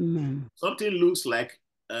 Amen. Something looks like,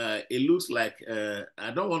 I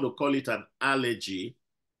don't want to call it an allergy,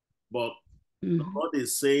 but the Lord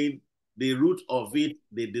is saying the root of it,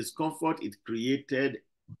 the discomfort it created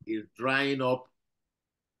is drying up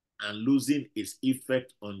and losing its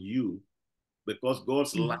effect on you because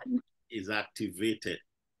God's light is activated.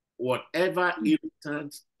 Whatever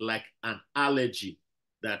irritant, like an allergy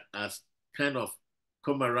that has kind of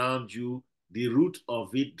come around you, the root of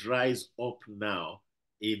it dries up now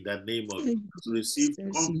in the name of Jesus. Receive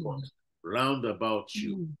comfort round about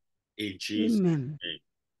you in Jesus' Amen. name.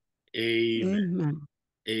 Amen. Amen.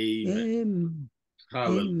 Amen. Amen.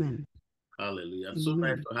 Hallelujah. Amen. Hallelujah. I'm so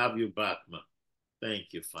nice to have you back, man.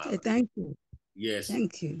 Thank you, Father. Thank you. Yes.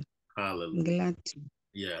 Thank you. I'm Hallelujah. glad to.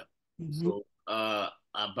 Yeah. Amen. So,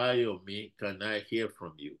 Abayomi, can I hear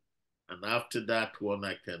from you? And after that one,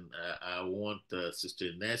 I want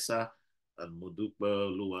Sister Nessa and Modupe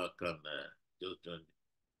Lua can just join.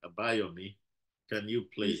 Abayomi, can you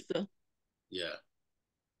play? Yes, sir. Yeah.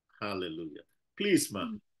 Hallelujah. Please,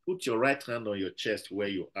 man, put your right hand on your chest where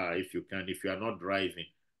you are, if you can. If you are not driving,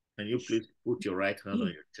 can you please put your right hand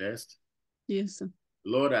on your chest? Yes, sir.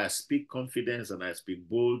 Lord, I speak confidence and I speak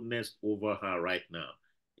boldness over her right now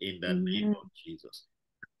in the name of Jesus.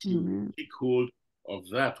 Amen. Take hold of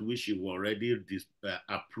that which you've already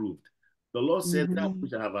approved. The Lord said that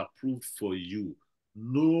which I have approved for you,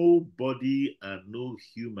 nobody and no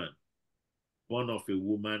human born of a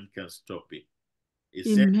woman can stop it. It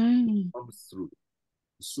said it comes through.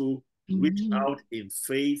 So reach out in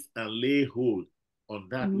faith and lay hold on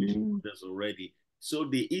that which God has already. So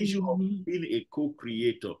the issue of being a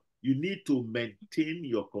co-creator, you need to maintain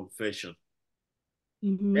your confession.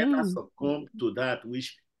 Never succumb to that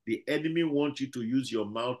which the enemy wants you to use your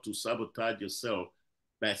mouth to sabotage yourself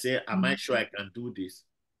by saying, am I sure I can do this?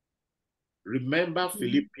 Remember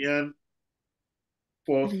Philippians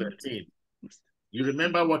 4:13. You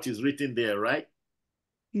remember what is written there, right?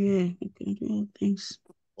 Yeah, I can do all things.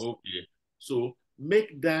 Okay. So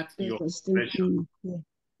make that your confession.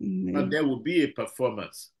 And there will be a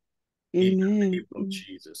performance in the name of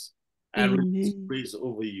Jesus. I release praise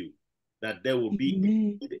over you that there will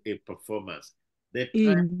be a performance. The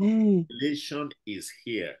time of revelation is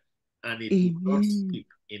here and it will not sleep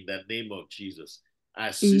in the name of Jesus.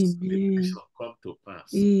 I see celebration come to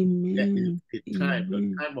pass. The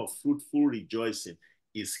time of fruitful rejoicing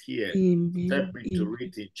is here. Step into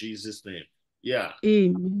it in Jesus' name. Yeah.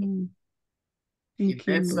 Amen.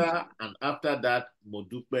 Inessa, and after that,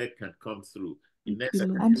 Modupe can come through.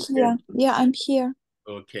 Inessa, I'm here. Yeah, I'm here.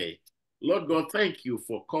 Okay. Lord God, thank you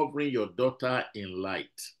for covering your daughter in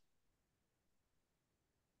light.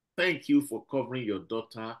 Thank you for covering your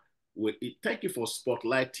daughter with it. Thank you for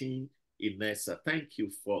spotlighting Inessa. Thank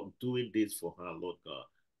you for doing this for her, Lord God.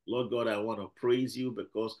 Lord God, I want to praise you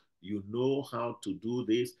because you know how to do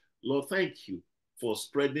this. Lord, thank you for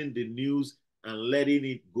spreading the news and letting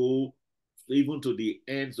it go even to the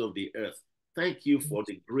ends of the earth. Thank you for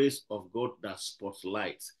the grace of God that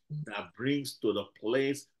spotlights, that brings to the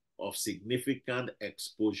place of significant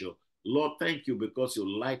exposure. Lord, thank you because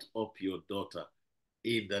you light up your daughter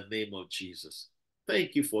in the name of Jesus.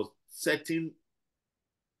 Thank you for setting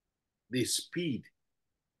the speed,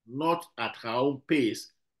 not at her own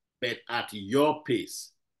pace, but at your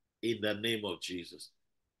pace in the name of Jesus.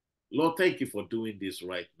 Lord, thank you for doing this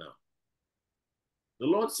right now. The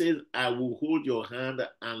Lord says, I will hold your hand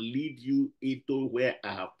and lead you into where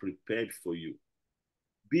I have prepared for you.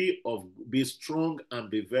 Be strong and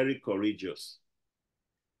be very courageous.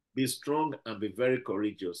 Be strong and be very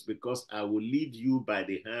courageous because I will lead you by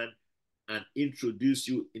the hand and introduce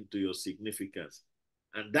you into your significance.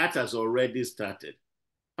 And that has already started.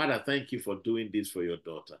 Father, thank you for doing this for your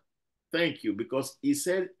daughter. Thank you because he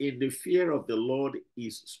said in the fear of the Lord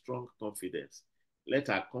is strong confidence. Let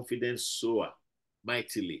our confidence soar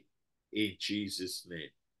mightily in Jesus'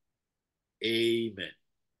 name. Amen.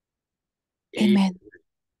 Amen.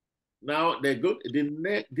 Now,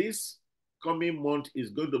 this coming month is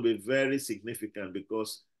going to be very significant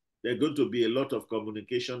because there's going to be a lot of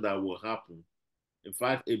communication that will happen. In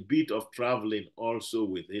fact, a bit of traveling also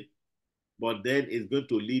with it, but then it's going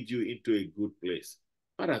to lead you into a good place.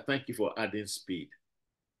 Father, thank you for adding speed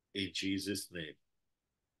in Jesus' name.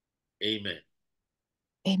 Amen.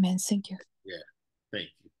 Amen. Thank you. Yeah, thank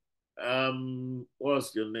you.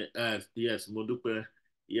 What's your name? Yes, Modupe.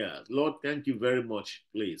 Yeah, Lord, thank you very much,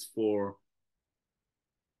 please, for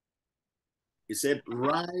he said,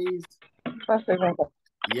 rise.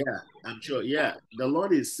 Yeah, I'm sure. Yeah, the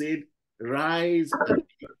Lord is saying, rise and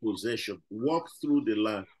take possession, walk through the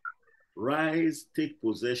land. Rise, take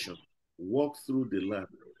possession, walk through the land,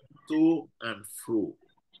 to and fro,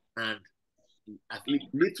 and at least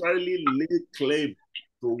literally lay claim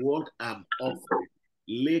to what I'm offering.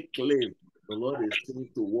 Lay claim, the Lord is saying,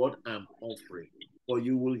 to what I'm offering. For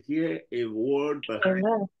you will hear a word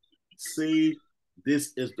behind, say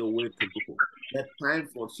this is the way to go. The time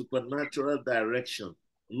for supernatural direction.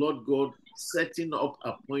 Lord God, setting up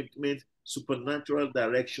appointment, supernatural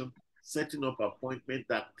direction, setting up appointment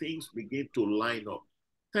that things begin to line up.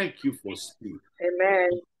 Thank you for speed. Amen.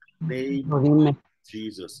 Name Amen.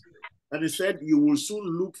 Jesus. And he said, you will soon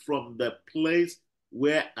look from the place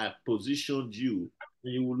where I positioned you,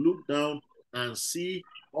 and you will look down and see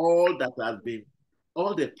all that has been,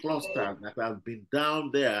 all the clusters that have been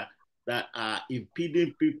down there that are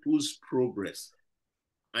impeding people's progress.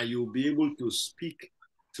 And you'll be able to speak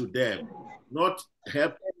to them, not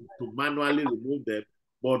help to manually remove them,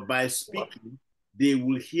 but by speaking, they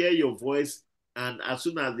will hear your voice. And as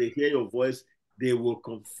soon as they hear your voice, they will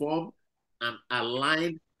conform and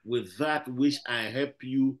align with that which I help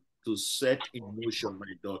you to set in motion,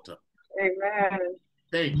 my daughter. Amen.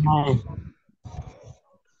 Thank you.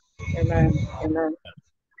 Amen. Amen.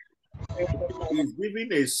 Thank you, Father. He's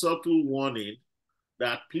giving a subtle warning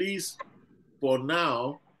that please, for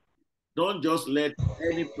now, don't just let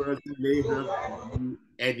any person lay hands on you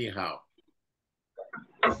anyhow.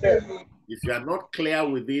 If you are not clear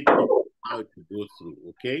with it, don't allow it to go through,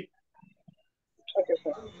 okay? Okay,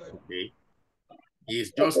 sir. Okay.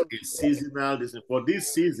 It's just a seasonal. For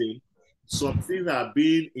this season, some things are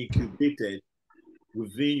being incubated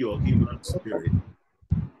within your human spirit.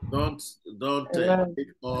 Don't take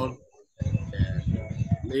on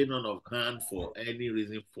laying on of hand for any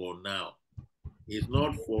reason for now. It's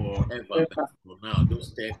not forever, but for now.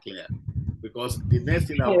 Just stay clear. Because the next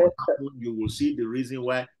thing that will happen, you will see the reason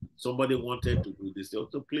why somebody wanted to do this. So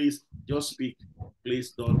please, just speak.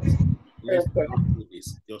 Please let's not do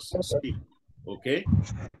this. Just speak. Okay?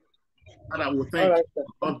 And I will thank you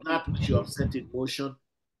for that which you have set in motion.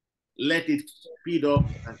 Let it speed up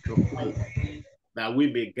and truncate, that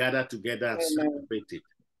we may gather together and celebrate it.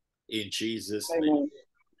 In Jesus' name.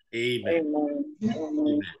 Amen.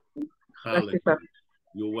 Amen. Hallelujah.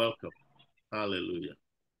 You're welcome. Hallelujah.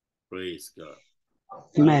 Praise God.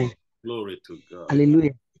 Amen. Glory to God.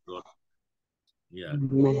 Hallelujah. God. Yeah.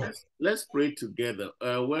 Amen. Let's pray together.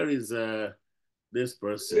 Where is this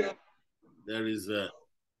person? There is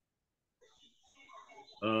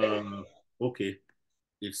okay,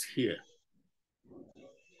 it's here.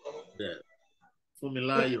 There.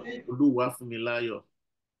 Fumilayo, Oluwa Fumilayo,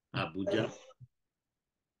 Abuja.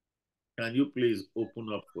 Can you please open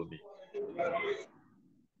up for me?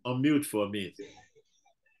 Unmute for me.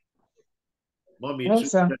 Mommy,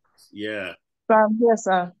 Yes, sir. yeah. Yes,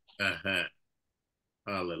 sir. Uh-huh.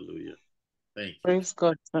 Hallelujah. Thank you. Praise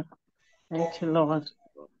God, sir. Thank you, Lord.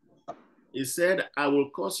 He said, I will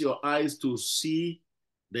cause your eyes to see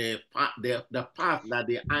the path that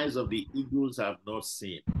the eyes of the eagles have not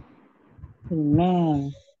seen.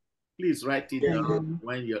 Amen. Please write it down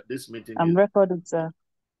when this meeting I'm is. recorded, sir.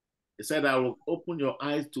 He said, I will open your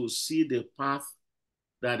eyes to see the path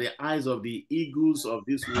that the eyes of the eagles of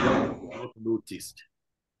this world have not noticed.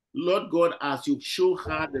 Lord God, as you show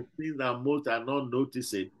her the things that most are not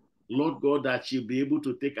noticing, Lord God, that she'll be able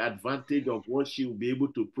to take advantage of what she will be able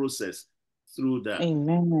to process through that.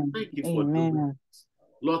 Amen. Thank you for doing this.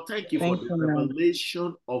 Lord, thank you for the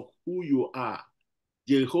revelation of who you are.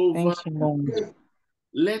 Jehovah, thank you, Lord.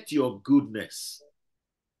 Let your goodness,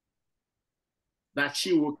 that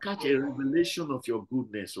she will catch a revelation of your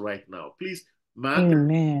goodness right now. Please, mark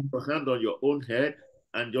your hand on your own head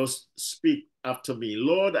and just speak after me.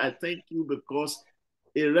 Lord, I thank you because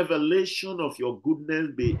a revelation of your goodness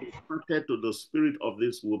be imparted to the spirit of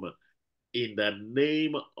this woman in the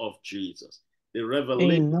name of Jesus. The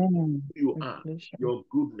revelation of who you are, your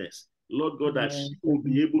goodness. Lord God, that she will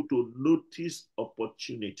be able to notice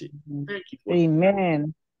opportunity. Thank you for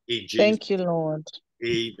Amen. in Jesus. Thank you, Lord.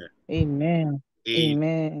 Amen. Amen.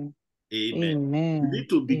 Amen. Amen. Amen. You need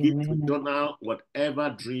to begin to journal whatever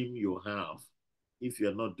dream you have if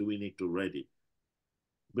you're not doing it already.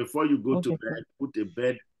 Before you go to bed, put a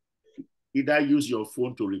bed, either use your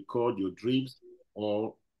phone to record your dreams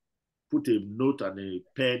or put a note and a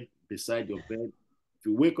pen beside your bed. If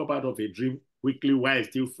you wake up out of a dream, quickly while it's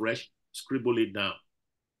still fresh, scribble it down.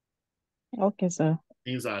 Okay, sir.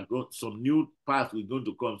 Things are going, some new path we're going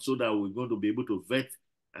to come so that we're going to be able to vet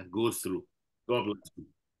and go through. God bless you.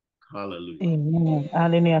 Hallelujah. Amen.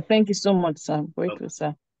 Hallelujah. Thank you so much, sir. I'm grateful,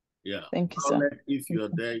 sir. Yeah. Thank you, sir. If you're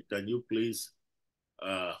there, can you please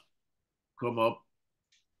come up?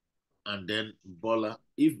 And then Bola,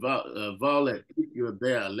 if Violet, if you're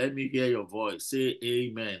there, let me hear your voice. Say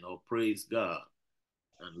amen or praise God.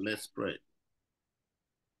 And let's pray.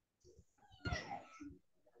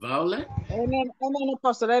 Violet? Amen. Amen,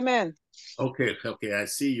 Apostle. Amen. Okay, I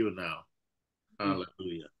see you now.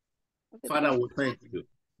 Hallelujah. Father, we thank you.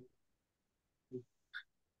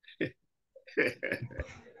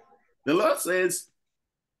 The Lord says,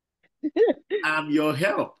 I'm your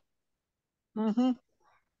help. Mm-hmm.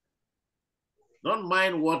 Don't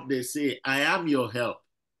mind what they say. I am your help.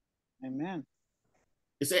 Amen.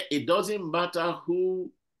 He said, it doesn't matter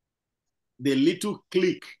who the little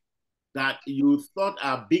clique that you thought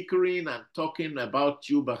are bickering and talking about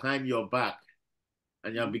you behind your back,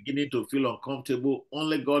 and you're beginning to feel uncomfortable.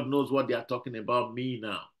 Only God knows what they are talking about me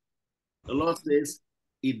now. The Lord says,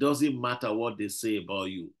 it doesn't matter what they say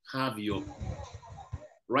about you. Have your peace.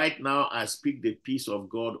 Right now, I speak the peace of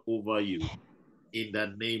God over you in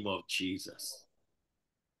the name of Jesus.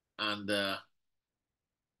 And the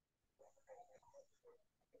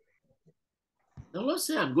Lord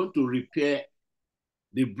said, I'm going to repair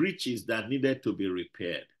the breaches that needed to be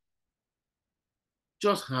repaired.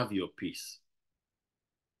 Just have your peace.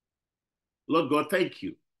 Lord God, thank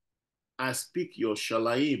you. I speak your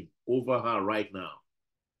shalom over her right now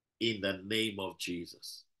in the name of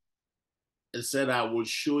Jesus. It said, I will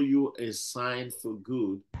show you a sign for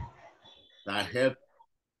good that help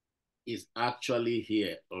is actually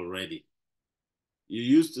here already. You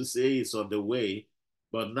used to say it's on the way,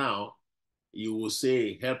 but now you will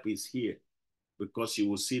say help is here because you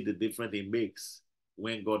will see the difference it makes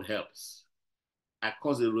when God helps. I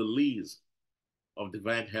cause a release of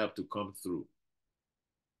divine help to come through.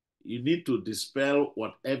 You need to dispel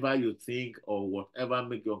whatever you think or whatever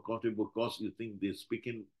make you uncomfortable because you think they're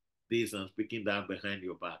speaking this and speaking that behind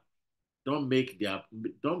your back. Don't make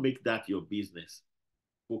that your business.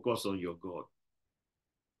 Focus on your God.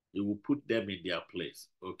 You will put them in their place,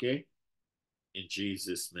 okay? In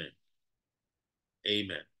Jesus' name.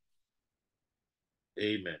 Amen.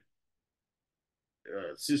 Amen.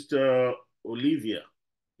 Sister Olivia,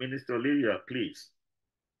 Minister Olivia, please.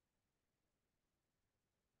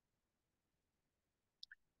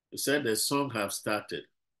 You said the song have started.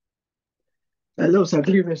 Hello, sir.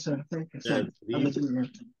 Good evening, sir. Thank you, Yeah, sir.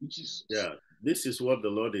 Yeah, this is what the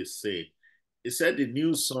Lord is saying. He said the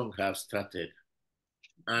new song have started,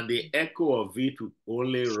 and the echo of it will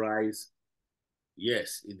only rise.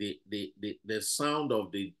 Yes, the sound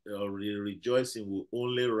of the rejoicing will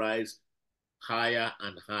only rise higher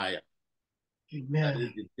and higher. That is,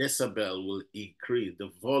 Amen. the decibel will increase,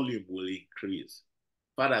 the volume will increase.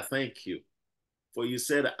 Father, thank you. For you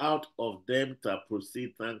said, out of them that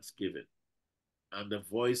proceed thanksgiving, and the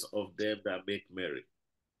voice of them that make merry.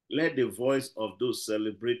 Let the voice of those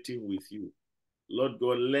celebrating with you, Lord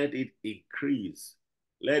God, let it increase.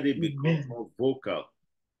 Let it become Amen. more vocal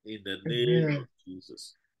in the name Amen. of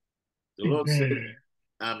Jesus. The Lord said, Amen.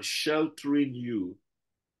 I'm sheltering you,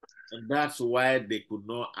 and that's why they could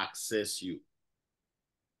not access you.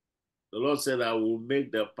 The Lord said, I will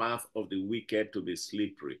make the path of the wicked to be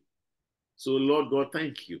slippery. So, Lord God,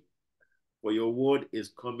 thank you for your word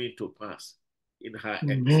is coming to pass in her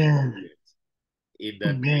Amen. experience in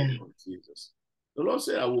the name Amen. of Jesus. The Lord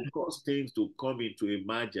said, I will cause things to come into a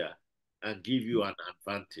merger and give you an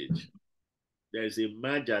advantage. There is a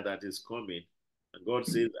merger that is coming, and God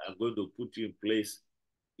says, I'm going to put you in place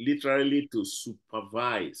literally to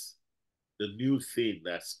supervise the new thing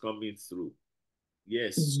that's coming through.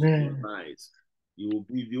 Yes, Amen. supervise. You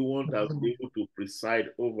won't have be able to preside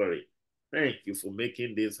over it. Thank you for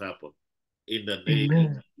making this happen in the name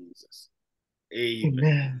Amen. of Jesus. Amen.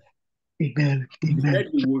 Amen. Amen. He Amen. said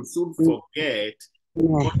you will soon forget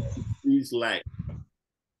what it feels like.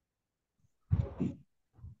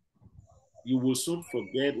 You will soon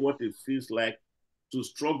forget what it feels like to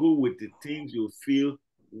struggle with the things you feel.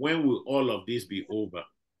 When will all of this be over?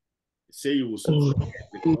 Say you will soon forget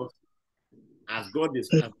because as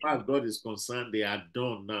far as God is concerned, they are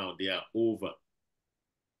done now. They are over.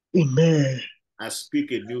 Amen. I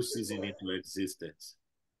speak a new season into existence.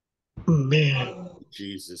 Amen. In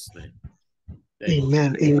Jesus' name. Thank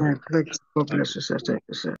Amen. Amen. Thank you. God bless you, sir. Thank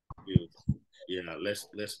you, sir. you. Yeah, let's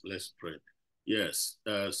pray. Yes.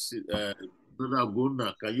 Brother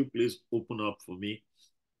Guna, can you please open up for me?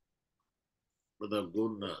 Brother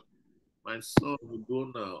Guna. My son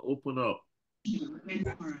Guna, open up.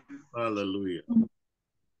 Hallelujah.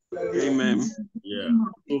 Amen. Yeah.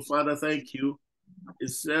 So Father, thank you. A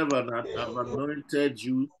servant that have anointed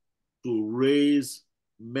you to raise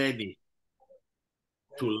many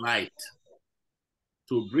to light,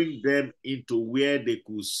 to bring them into where they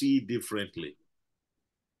could see differently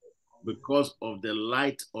because of the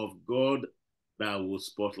light of God that will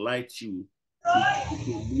spotlight you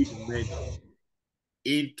to lead men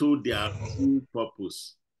into their true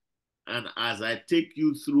purpose. And as I take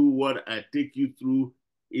you through what I take you through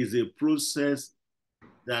is a process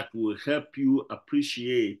that will help you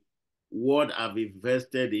appreciate what I've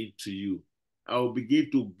invested into you. I will begin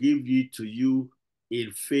to give it to you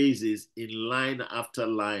in phases, in line after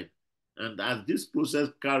line. And as this process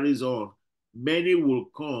carries on, many will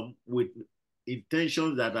come with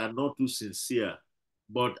intentions that are not too sincere,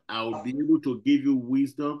 but I'll be able to give you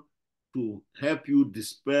wisdom to help you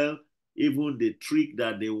dispel even the trick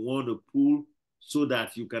that they want to pull so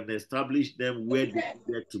that you can establish them where they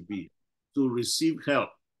need to be. So receive help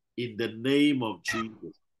in the name of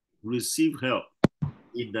Jesus. Receive help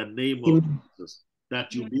in the name of Jesus,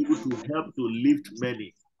 that you'll be able to help to lift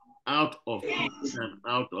many out of prison and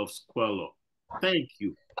out of squalor. Thank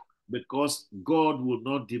you, because God will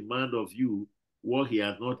not demand of you what he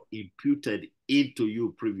has not imputed into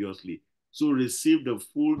you previously. So receive the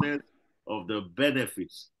fullness of the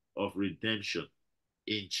benefits of redemption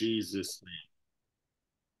in Jesus'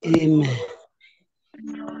 Amen.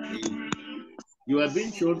 name. You have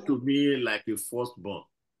been shown to me like a firstborn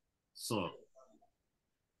son.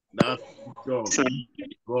 That job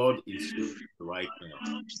God is showing you right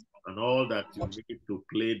now, and all that you need to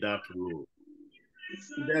play that role.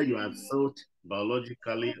 Either you are thought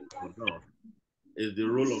biologically or not, is the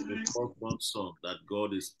role of a firstborn son that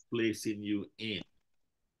God is placing you in.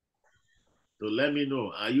 So let me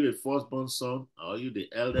know, are you a firstborn son? Are you the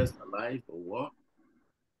eldest alive or what?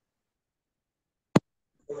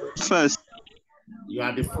 First. You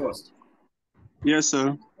are the first. Yes,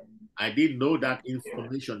 sir. I didn't know that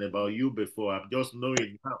information about you before. I'm just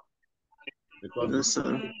knowing now. Because yes,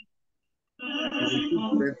 sir. you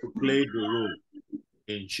will meant to play the role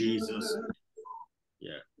in Jesus.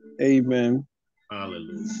 Yeah. Amen.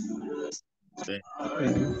 Hallelujah. Thank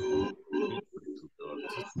Amen.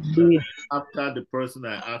 you. After the person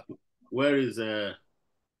I asked, where is the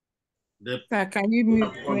Sir, can you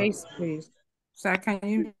mute Grace, please? Sir, can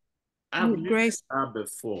you mute Grace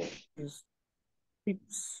before? Please.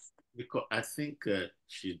 Because I think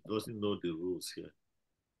she doesn't know the rules here.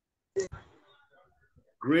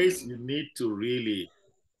 Grace, you need to really,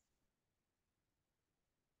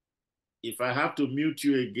 if I have to mute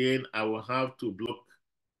you again, I will have to block.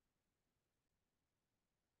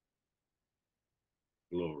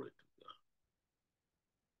 Glory to God.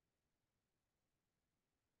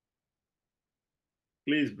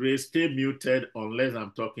 Please, Grace, stay muted unless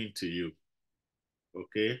I'm talking to you.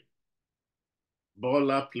 Okay?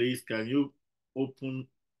 Bola, please, can you open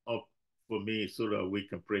up for me so that we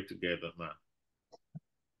can pray together now?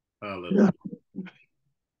 Hallelujah. Yeah.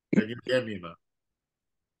 Can you hear me, ma?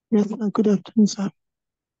 Yes, good afternoon, sir.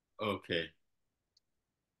 Okay.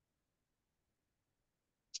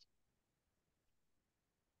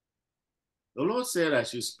 The Lord said I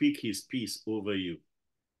should speak his peace over you.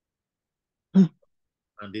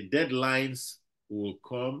 And the deadlines will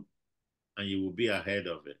come and you will be ahead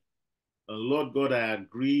of it. And Lord God, I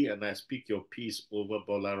agree and I speak your peace over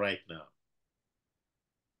Bola right now.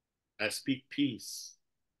 I speak peace.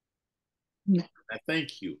 I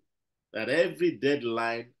thank you that every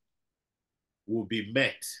deadline will be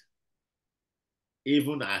met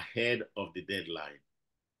even ahead of the deadline.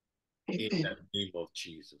 In the name of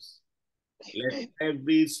Jesus. Let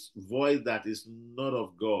every voice that is not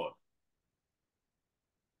of God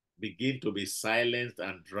begin to be silenced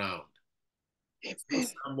and drowned.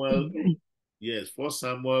 Samuel, yes, 1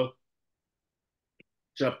 Samuel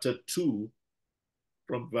chapter 2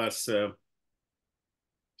 from verse, 1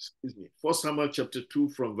 Samuel chapter 2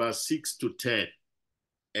 from verse 6 to 10,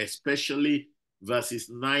 especially verses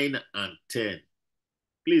 9 and 10.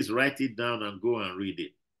 Please write it down and go and read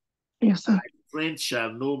it. Yes, sir. By strength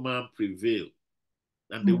shall no man prevail,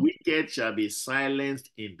 and the wicked shall be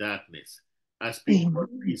silenced in darkness. I speak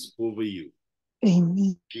peace over you.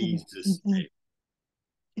 Amen. Jesus' name.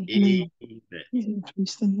 Amen. Amen.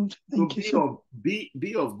 Thank you, so be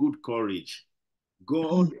of good courage.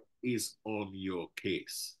 God is on your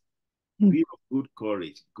case. Be of good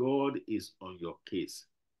courage. God is on your case.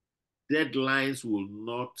 Deadlines will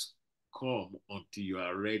not come until you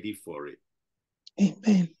are ready for it.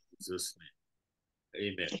 Amen. Jesus'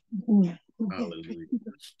 name. Amen. Amen. Hallelujah.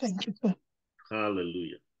 Thank you, sir.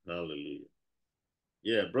 Hallelujah. Hallelujah.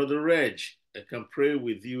 Yeah, Brother Reg, I can pray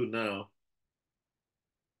with you now.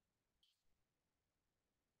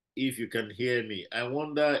 If you can hear me. I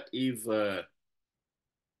wonder if,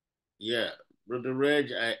 yeah, Brother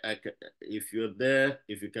Reg, if you're there,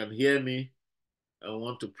 if you can hear me, I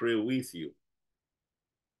want to pray with you.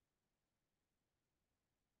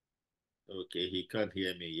 Okay, he can't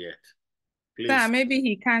hear me yet. Please. Sir, maybe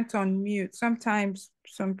he can't unmute. Sometimes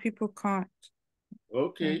some people can't.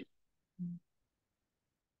 Okay.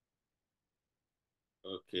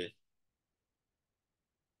 Okay.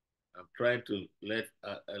 I'm trying to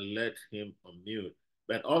let him unmute.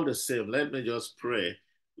 But all the same, let me just pray.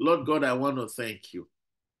 Lord God, I want to thank you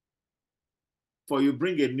for you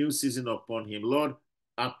bring a new season upon him. Lord,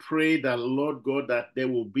 I pray that, Lord God, that there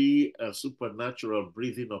will be a supernatural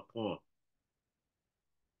breathing upon.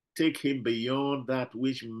 Take him beyond that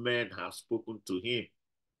which men have spoken to him.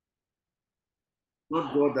 Lord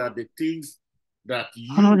God, that the things that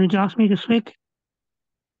you... Hello, did you ask me to speak?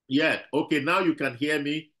 Yeah, okay, now you can hear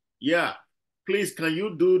me. Yeah, please, can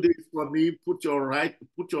you do this for me? Put your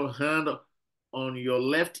hand on your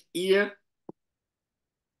left ear.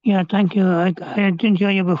 Yeah, thank you. I didn't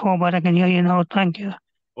hear you before, but I can hear you now. Thank you.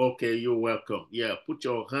 Okay, you're welcome. Yeah, put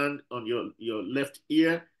your hand on your left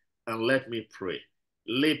ear and let me pray.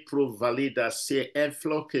 Le provalida se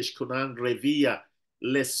enflokesh kunan revia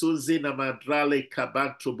le suzina madrale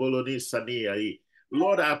kabanto boloni saniai.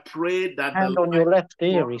 Lord, I pray that Hand the on your left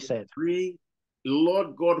ear, God he said. bring,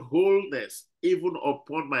 Lord God, wholeness even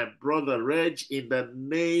upon my brother Reg in the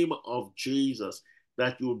name of Jesus,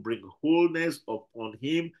 that you bring wholeness upon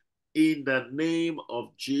him in the name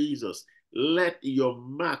of Jesus. Let your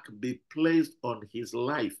mark be placed on his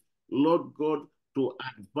life, Lord God, to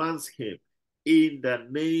advance him in the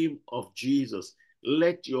name of Jesus.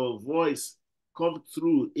 Let your voice come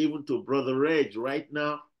through even to Brother Reg right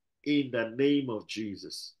now in the name of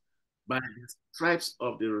Jesus. By the stripes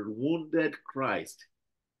of the wounded Christ,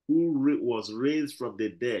 who was raised from the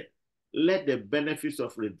dead, let the benefits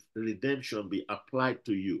of redemption be applied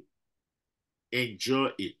to you. Enjoy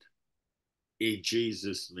it in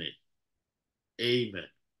Jesus' name. Amen.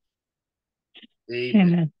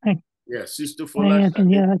 Amen. Amen. Yeah, Sister I can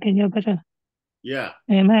Fola. hear better. Yeah.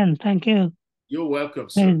 Amen. Thank you. You're welcome,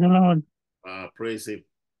 sir. Praise the Lord. Praise him.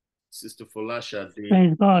 Sister Folasha.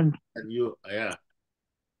 Praise God. And you, yeah.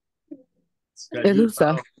 Can Hello, you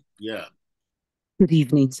sir. now? Yeah. Good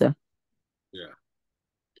evening, sir. Yeah.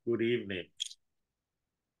 Good evening.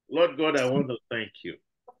 Lord God, I want to thank you.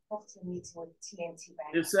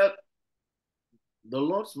 He said, the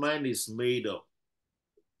Lord's mind is made up.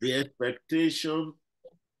 The expectation,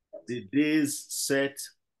 the days set,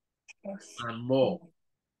 and more.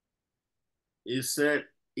 He said,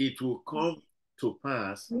 it will come to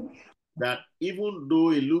pass that even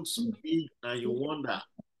though it looks big and you wonder,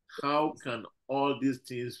 how can all these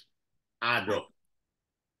things add up?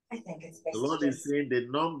 The Lord is saying the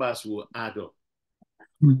numbers will add up.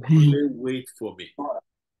 Only wait for me.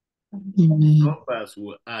 Numbers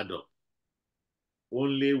will add up.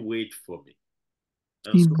 Only wait for me.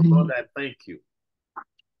 And so, Lord, I thank you.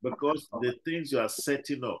 Because the things you are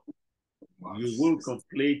setting up, you will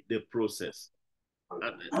complete the process.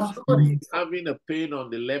 And somebody is having a pain on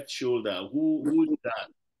the left shoulder. Who is that?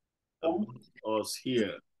 Among us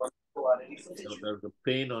here. So there's a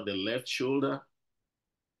pain on the left shoulder.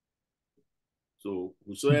 So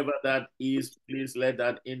whosoever that is, please let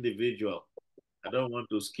that individual. I don't want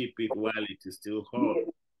to skip it while it is still hot.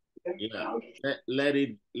 Yeah, let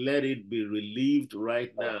it be relieved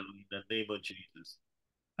right now in the name of Jesus.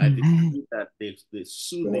 I decree that the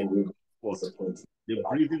soothing forth, the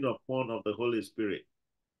breathing upon of the Holy Spirit,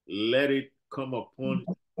 let it come upon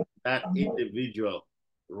that individual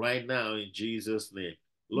right now in Jesus' name.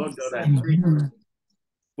 Lord God, I thank you.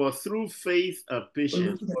 For through faith and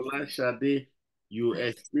patience, for Shade, you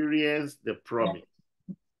experience the promise.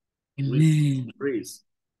 Receive grace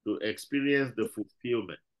to experience the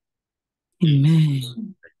fulfillment.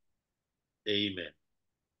 Amen. Amen.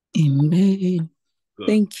 Amen. Good.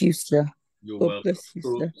 Thank you, sir. You're God welcome. bless you,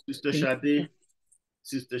 So, sir.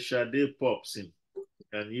 Sister Shade Popson,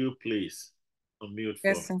 can you please unmute for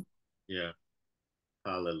Yes, me? sir. Yeah.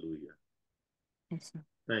 Hallelujah. Yes, sir.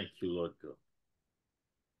 Thank you, Lord God.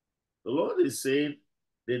 The Lord is saying,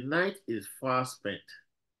 the night is far spent.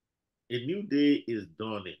 A new day is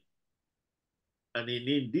dawning. And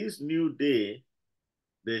in this new day,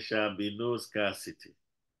 there shall be no scarcity.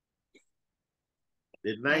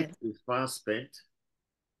 The night is far spent.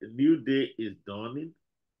 The new day is dawning.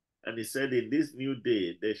 And he said, in this new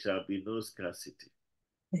day, there shall be no scarcity.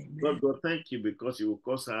 Amen. Lord God, thank you because you will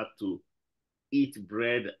cause her to eat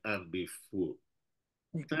bread and be full.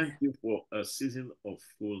 Amen. Thank you for a season of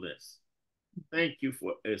fullness. Thank you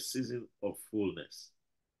for a season of fullness.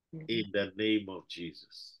 Amen. In the name of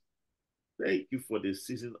Jesus. Thank you for the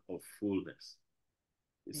season of fullness.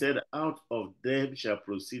 He said, out of them shall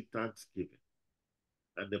proceed thanksgiving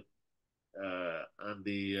and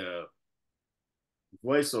the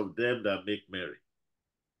voice of them that make merry.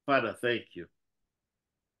 Father, thank you.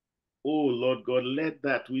 Oh, Lord God, let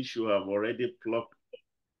that which you have already plucked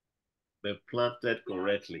be planted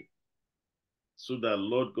correctly, so that,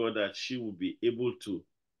 Lord God, that she will be able to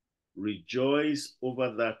rejoice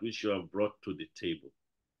over that which you have brought to the table.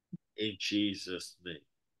 In Jesus' name.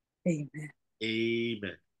 Amen.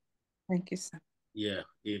 Amen. Thank you, sir. Yeah,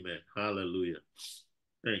 amen. Hallelujah.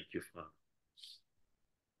 Thank you, Father.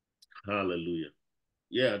 Hallelujah.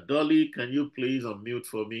 Yeah, Dolly, can you please unmute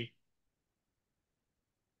for me?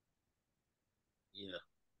 Yeah.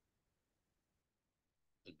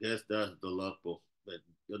 I guess that's the Dolapo. But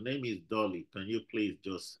your name is Dolly. Can you please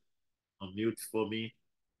just unmute for me?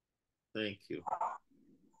 Thank you.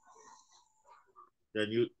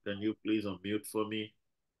 Can you please unmute for me?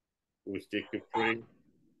 We'll take a prayer.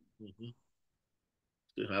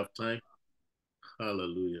 Still have time.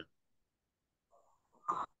 Hallelujah.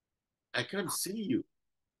 I can't see you.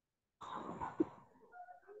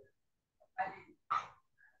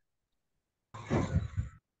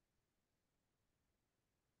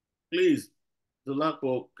 Please,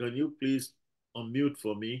 Dolapo, can you please unmute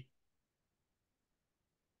for me?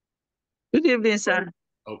 Good evening, sir.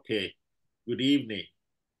 Okay. Good evening.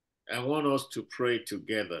 I want us to pray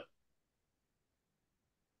together.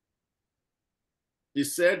 He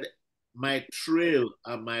said, my trail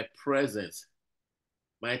and my presence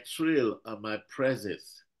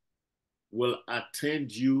will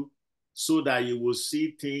attend you so that you will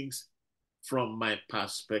see things from my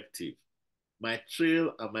perspective. My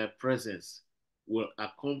trail and my presence will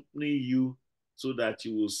accompany you so that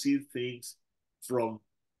you will see things from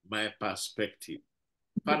my perspective.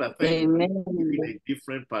 Father, thank you for giving a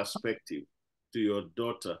different perspective to your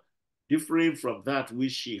daughter, different from that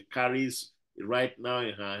which she carries right now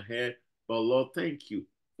in her hair. But Lord, thank you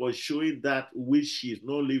for showing that which she is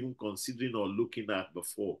not even considering or looking at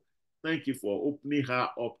before. Thank you for opening her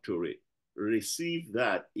up to it. Receive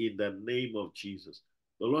that in the name of Jesus.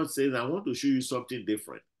 The Lord says, I want to show you something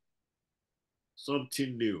different,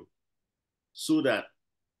 something new, so that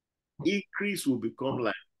increase will become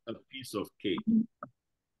like a piece of cake.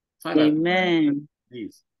 Father, Amen.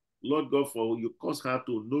 Please, Lord God, for you cause her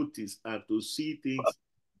to notice and to see things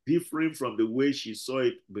different from the way she saw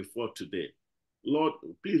it before today. Lord,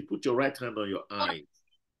 please put your right hand on your eyes.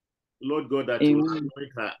 Lord God, that you will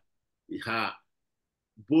anoint her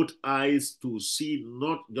both eyes to see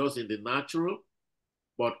not just in the natural,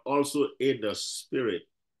 but also in the spirit.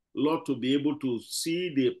 Lord, to be able to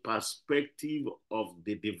see the perspective of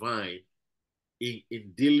the divine in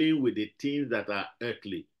dealing with the things that are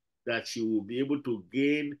earthly, that she will be able to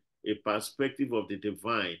gain a perspective of the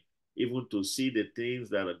divine, even to see the things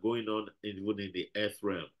that are going on even in the earth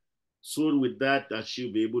realm. So with that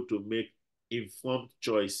she'll be able to make informed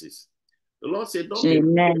choices. The Lord said, don't be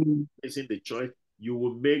making the choice. You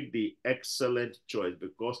will make the excellent choice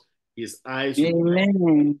because his eyes will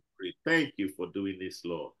be free. Thank you for doing this,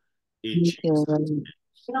 Lord. In Jesus' name.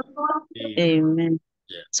 Amen.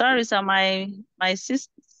 Yeah. Sorry, sir, my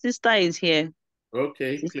sister is here.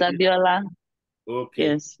 Okay. Sister please. Biola. Okay.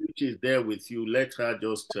 Yes. Which is there with you. Let her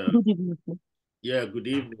just Good evening, sir. yeah, good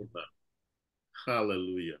evening, man.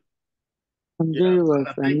 Hallelujah. I'm Yeah, very well,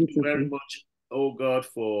 Father, sir. thank you very much, oh God,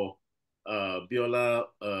 for Biola,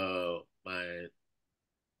 my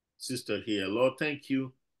sister here. Lord, thank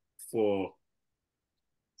you for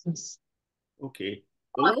Yes. okay.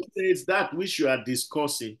 The Lord says that which you are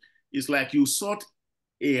discussing is like you sought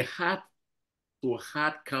a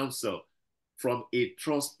heart-to-heart counsel from a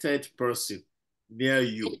trusted person near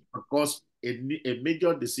you because a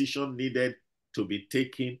major decision needed to be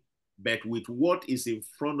taken. But with what is in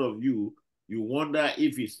front of you, you wonder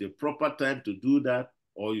if it's the proper time to do that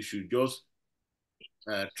or you should just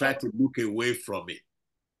try to look away from it.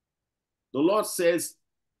 The Lord says,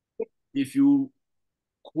 if you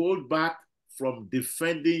hold back from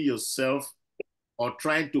defending yourself or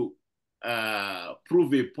trying to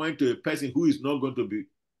prove a point to a person who is not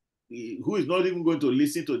even going to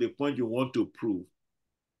listen to the point you want to prove.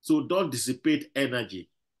 So don't dissipate energy.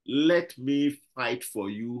 Let me fight for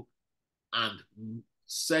you and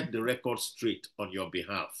set the record straight on your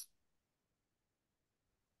behalf.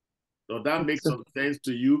 Does that make some sense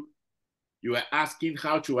to you? You are asking,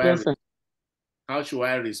 how should I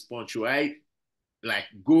respond? Should I like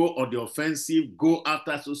go on the offensive, go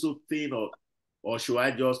after so thing, or should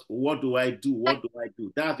I just, what do I do? What do I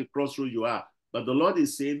do? That's the crossroad you are. But the Lord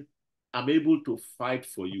is saying, I'm able to fight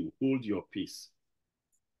for you. Hold your peace.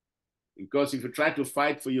 Because if you try to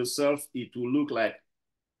fight for yourself, it will look like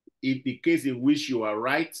in the case in which you are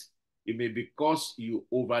right, it may be because you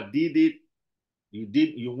overdid it.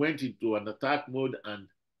 You went into an attack mode and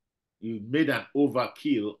you made an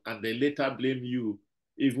overkill, and they later blame you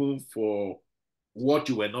even for what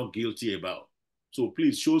you were not guilty about. So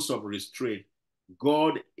please show some restraint.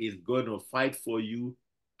 God is going to fight for you,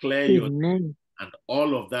 clear your name, and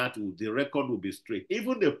all of that, the record will be straight.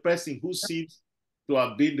 Even the person who seems to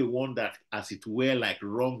have been the one that, as it were, like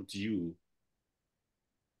wronged you,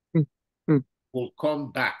 will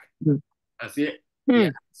come back and say,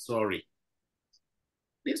 yeah, sorry.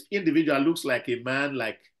 This individual looks like a man,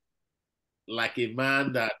 like a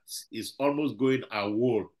man that is almost going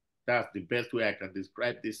AWOL. That's the best way I can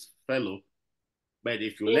describe this fellow. But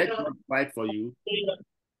if you let him fight for you,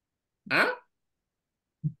 huh?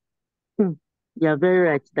 You're very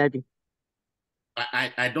right, Daddy.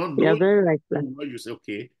 I don't know. You're very right, Daddy. You say,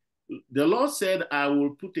 okay. The Lord said, I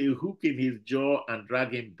will put a hook in his jaw and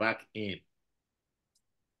drag him back in.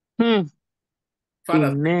 Father,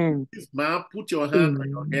 Amen. this man, put your hand on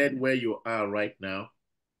your head where you are right now.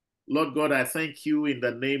 Lord God, I thank you in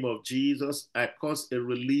the name of Jesus. I cause a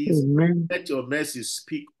release. Amen. Let your mercy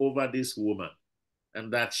speak over this woman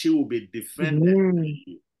and that she will be defended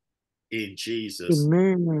in Jesus.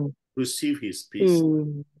 Amen. Receive his peace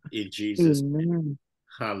in Jesus' name.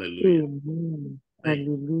 Hallelujah.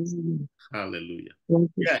 Hallelujah. Hallelujah.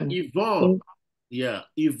 Yeah, Yvonne. Yeah,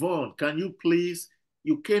 Yvonne, can you please,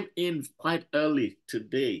 you came in quite early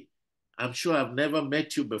today. I'm sure I've never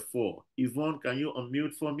met you before. Yvonne, can you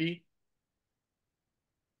unmute for me?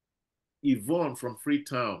 Yvonne from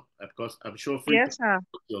Freetown, because I'm sure Freetown Yes, sir.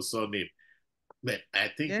 is your surname. But I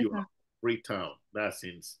think Yes, you sir. are Freetown. That's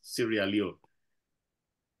in Sierra Leone.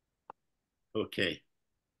 Okay.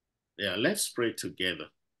 Yeah, let's pray together.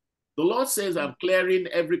 The Lord says, I'm clearing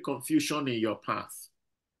every confusion in your path.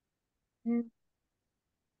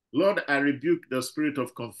 Lord, I rebuke the spirit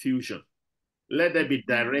of confusion. Let there be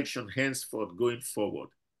direction henceforth going forward.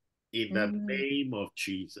 In the name of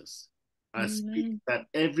Jesus. I speak that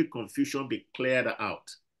every confusion be cleared out.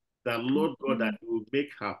 That Lord God, that you will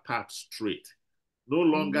make her path straight. No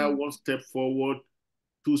longer one step forward,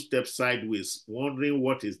 two steps sideways, wondering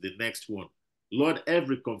what is the next one. Lord,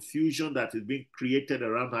 every confusion that is being created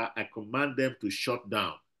around her, I command them to shut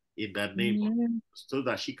down in the name of Jesus, so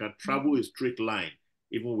that she can travel a straight line,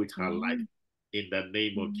 even with her life, in the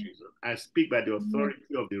name of Jesus. I speak by the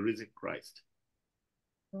authority of the risen Christ.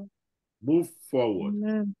 Move forward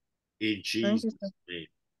in Jesus' name.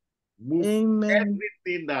 Move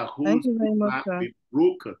everything that holds you back be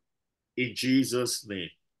broken in Jesus' name.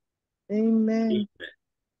 Amen.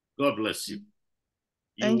 God bless you.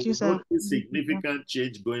 You will notice significant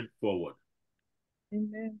change going forward.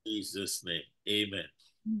 In Jesus' name. Amen.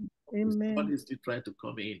 Somebody is still trying to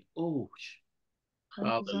come in. Oh,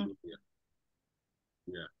 hallelujah.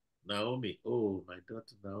 Yeah. Naomi. Oh, my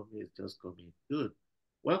daughter Naomi is just coming. Good.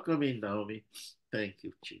 Welcome in, Naomi. Thank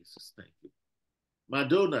you, Jesus. Thank you.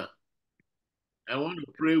 Madonna, I want to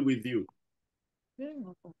pray with you.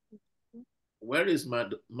 Where is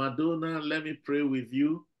Madonna? Let me pray with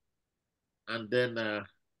you. And then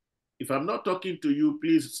if I'm not talking to you,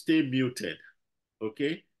 please stay muted.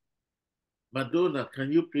 Okay? Madonna,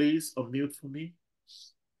 can you please unmute for me?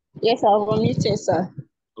 Yes, I'll unmute you, sir.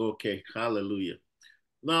 Okay, hallelujah.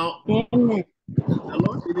 Now, Amen. The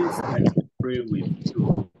Lord didn't say I should pray with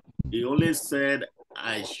you. He only said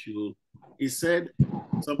I should. He said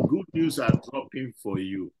some good news are dropping for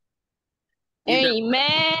you.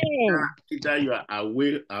 Amen. Either you are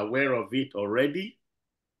aware of it already,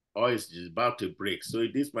 or it's just about to break. So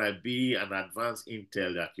this might be an advanced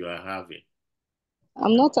intel that you are having.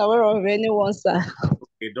 I'm not aware of anyone, sir.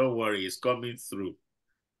 Okay, don't worry, it's coming through.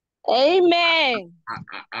 Amen.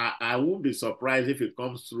 I won't be surprised if it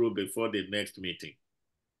comes through before the next meeting.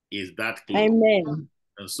 Is that clear? Amen.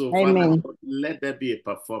 And so, Amen. Father, let there be a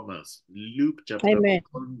performance. Luke chapter Amen.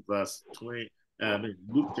 1, verse 20.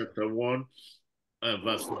 Luke chapter 1,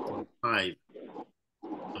 verse 45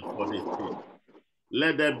 and 46.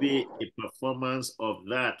 Let there be a performance of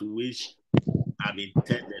that which I've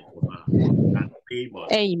intended for her.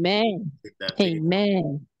 Amen.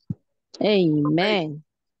 Amen. Amen.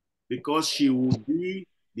 Because she will be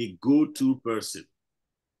the go-to person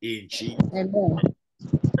in Jesus. Amen.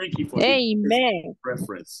 Thank you for Amen. the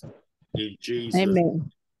preference in Jesus. Amen.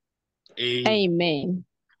 Amen.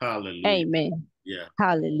 Hallelujah. Amen. Yeah.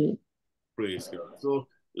 Hallelujah. Praise God. So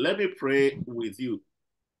let me pray with you.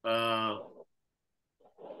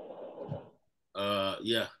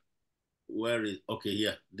 Yeah. Where is okay?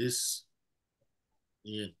 Yeah. This.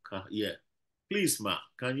 Yeah. Please, Ma,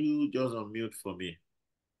 can you just unmute for me?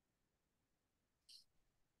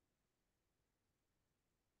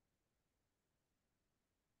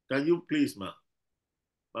 Can you please, Ma?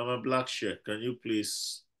 Mama Blackshirt, can you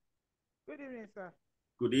please? Good evening, sir.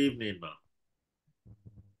 Good evening, Ma.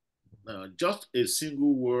 Now, just a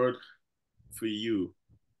single word for you.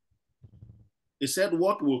 He said,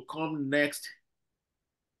 what will come next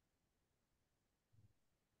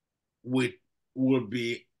will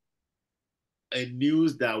be a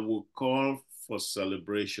news that will call for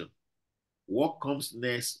celebration. What comes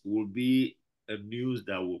next will be a news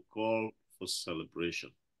that will call for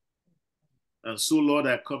celebration. And so, Lord,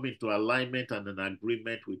 I come into alignment and an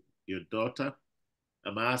agreement with your daughter.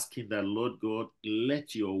 I'm asking that, Lord God,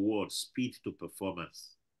 let your word speed to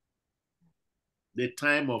performance. The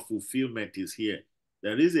time of fulfillment is here.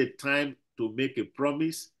 There is a time to make a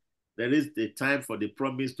promise. There is the time for the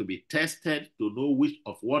promise to be tested, to know which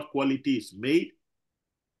of what quality is made.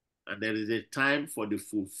 And there is a time for the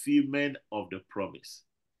fulfillment of the promise.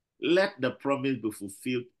 Let the promise be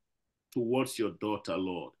fulfilled towards your daughter,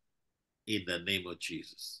 Lord, in the name of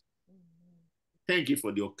Jesus. Thank you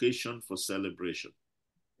for the occasion for celebration.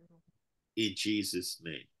 In Jesus'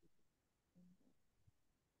 name.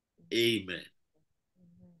 Amen.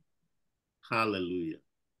 Hallelujah.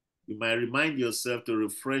 You might remind yourself to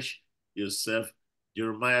refresh yourself.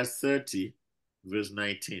 Jeremiah 30, verse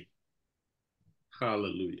 19.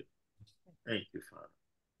 Hallelujah. Thank you, Father.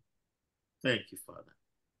 Thank you, Father.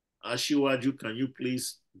 Ashiwaju, can you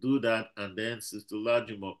please do that? And then Sister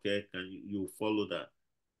Lajumoke, can you follow that?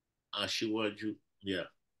 Ashiwaju, yeah.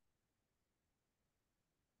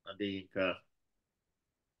 Adeyinka,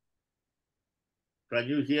 can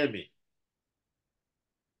you hear me?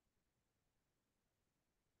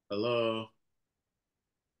 Hello?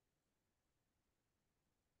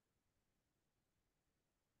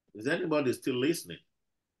 Is anybody still listening?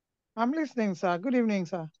 I'm listening, sir. Good evening,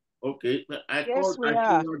 sir. Okay, I Yes, called we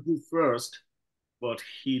are. Ashiwaju first, but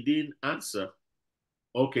he didn't answer.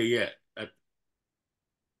 Okay, yeah.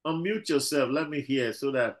 Unmute yourself. Let me hear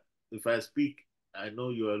so that if I speak, I know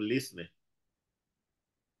you are listening.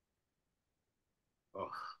 Oh.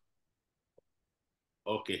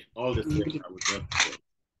 Okay, all the same, I would just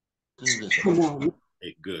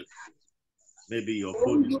okay, good. Maybe your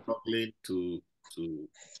phone is struggling to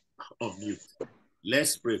unmute.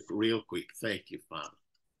 Let's pray real quick. Thank you, Father.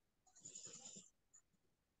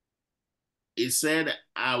 He said,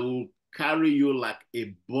 I will carry you like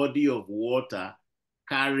a body of water,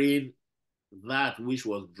 carrying that which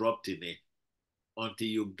was dropped in it until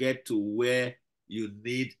you get to where you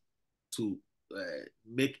need to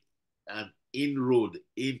make an inroad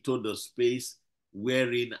into the space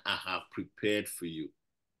wherein I have prepared for you.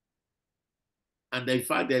 And in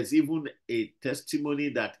fact, there's even a testimony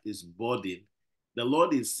that is budding. The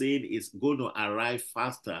Lord is saying it's going to arrive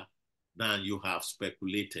faster than you have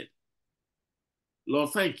speculated. Lord,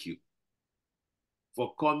 thank you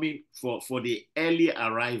for coming, for the early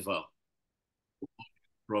arrival of your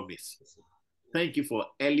promise. Thank you for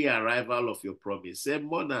early arrival of your promise. Say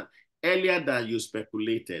more than earlier than you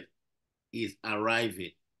speculated is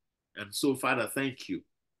arriving. And so, Father, thank you.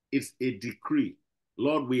 It's a decree.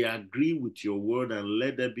 Lord, we agree with your word and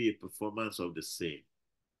let there be a performance of the same.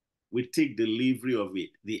 We take delivery of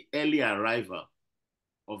it, the early arrival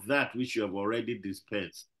of that which you have already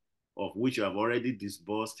dispensed, of which you have already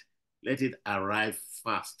disbursed. Let it arrive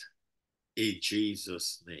fast in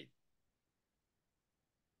Jesus' name.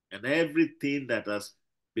 And everything that has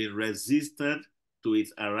been resistant to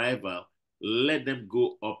its arrival, let them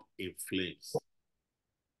go up in flames.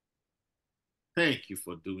 Thank you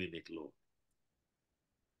for doing it, Lord.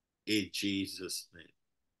 In Jesus' name.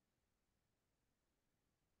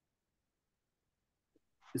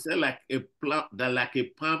 It's like a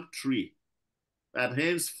palm tree that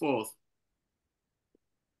henceforth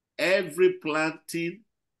every planting,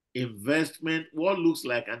 investment, what looks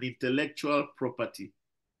like an intellectual property,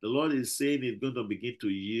 the Lord is saying it's going to begin to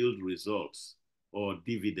yield results or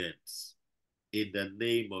dividends in the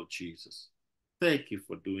name of Jesus. Thank you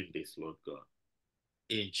for doing this, Lord God.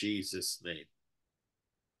 In Jesus' name.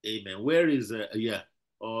 Amen. Where is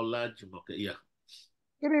Olajumoke? Yeah.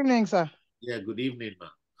 Good evening, sir. Yeah, good evening, man.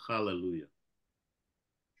 Hallelujah.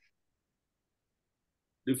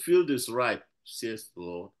 The field is ripe, says the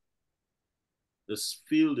Lord. The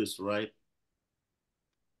field is ripe.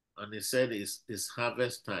 And he said it's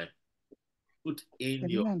harvest time. Put in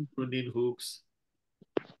your pruning hooks.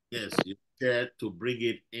 Yes, you care to bring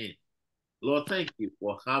it in. Lord, thank you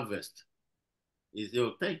for harvest.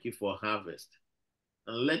 Thank you for harvest.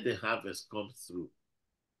 And let the harvest come through.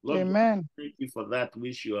 Lord, amen. Thank you for that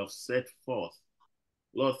which you have set forth.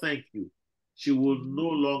 Lord, thank you. She will no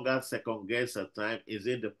longer second guess her time. Is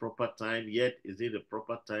it the proper time yet? Is it the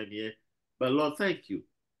proper time yet? But Lord, thank you.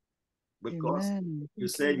 Because you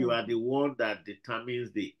said you are the one that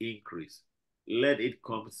determines the increase. Let it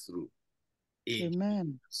come through. In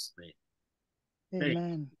Jesus' name.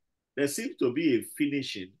 Amen. There seems to be a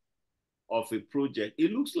finishing of a project.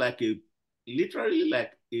 It looks like literally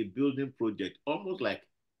like a building project, almost like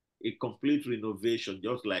a complete renovation,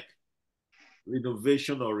 just like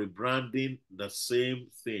renovation or rebranding the same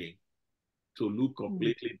thing to look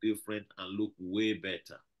completely different and look way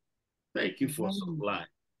better. Thank you for supply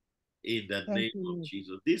in the name of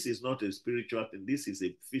Jesus. This is not a spiritual thing. This is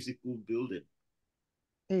a physical building.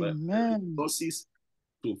 But the resources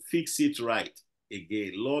to fix it right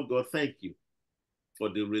again. Lord God, thank you for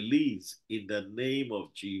the release in the name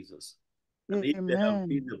of Jesus. And if there have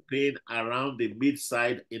been a pain around the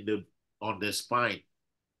mid-side on the spine,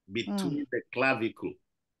 between the clavicle,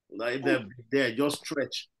 like there, just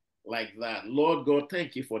stretch like that. Lord God,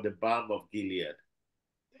 thank you for the balm of Gilead.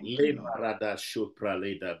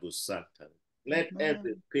 Let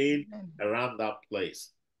every pain around that place.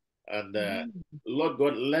 And Lord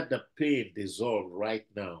God, let the pain dissolve right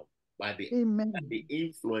now by the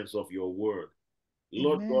influence of your word.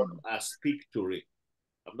 Lord God, I speak to it.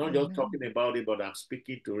 I'm not just talking about it, but I'm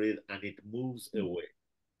speaking to it, and it moves away.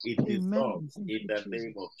 It dissolves in the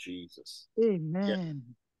name of Jesus. Amen.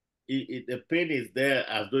 Yeah. The pain is there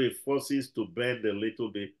as though it forces to bend a little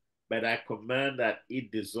bit, but I command that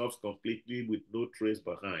it dissolves completely with no trace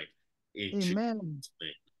behind. In Jesus'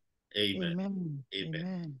 name. Amen. Amen. Amen.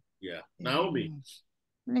 Amen. Yeah. Amen. Naomi.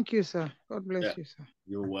 Thank you, sir. God bless you, sir.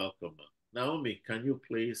 You're welcome. Naomi, can you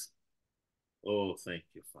please? Oh, thank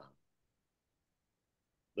you, Father.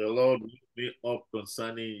 The Lord woke me up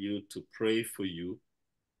concerning you to pray for you.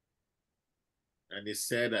 And he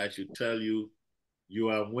said, I should tell you, you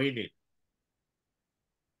are winning.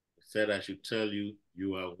 He said, I should tell you,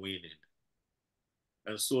 you are winning.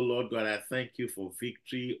 And so, Lord God, I thank you for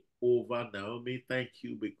victory over Naomi. Thank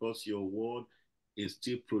you because your word is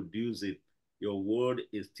still producing. Your word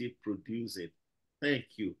is still producing. Thank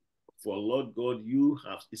you for, Lord God, you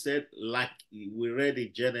have, he said, like we read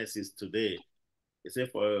in Genesis today, he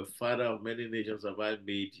said, for a father of many nations have I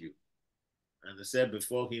made you. And he said,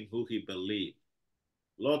 before him who he believed.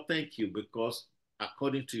 Lord, thank you because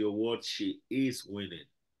according to your word, she is winning.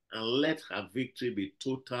 And let her victory be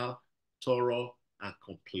total, thorough, and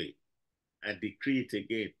complete. I decree it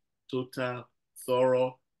again, total,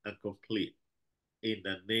 thorough, and complete in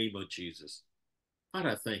the name of Jesus.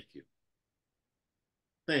 Father, thank you.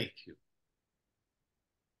 Thank you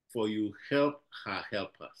for you help her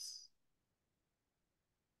help us.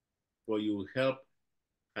 For you help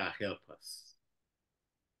her help us.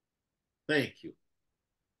 Thank you.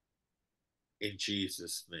 In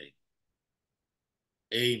Jesus' name.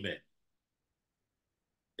 Amen.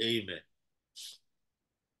 Amen.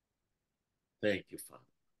 Thank you, Father.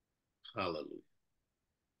 Hallelujah.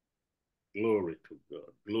 Glory to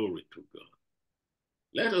God. Glory to God.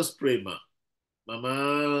 Let us pray, ma.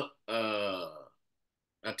 Mama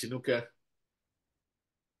Atinuka.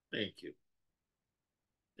 Thank you.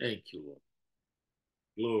 Thank you, Lord.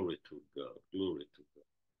 Glory to God. Glory to God.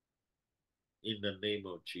 In the name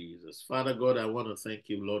of Jesus. Father God, I want to thank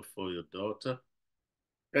you, Lord, for your daughter.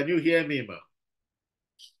 Can you hear me, ma?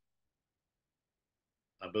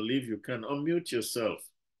 I believe you can. Unmute yourself.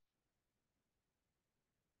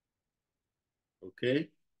 Okay?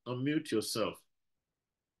 Unmute yourself.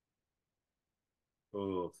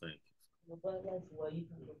 Oh, thank you.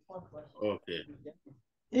 Okay.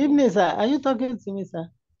 Evening, sir. Are you talking to me, sir?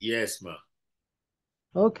 Yes, ma.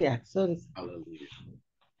 Okay, sorry. Hallelujah.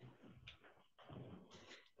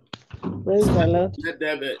 Praise the Lord.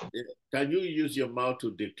 Can you use your mouth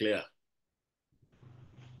to declare?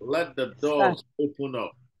 Let the doors open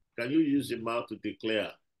up. Can you use your mouth to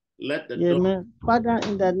declare? Let the doors. Father,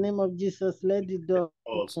 in the name of Jesus, let the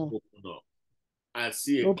doors open up. I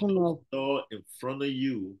see a door in front of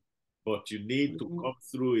you, but you need to come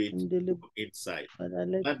through it inside. Father,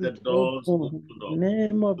 let the doors open up.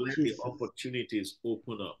 Name of let Jesus. the opportunities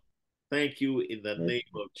open up. Thank you in the name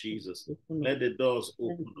of Jesus. Let the doors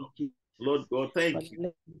open up. Lord God, thank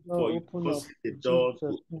you for you causing the doors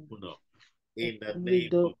to open up. In the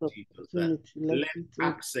name of Jesus, let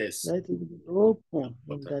access let it be open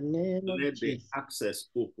in the name of let the Jesus. access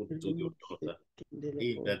open to your daughter.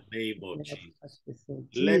 In the name of Jesus.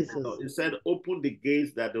 It said, open the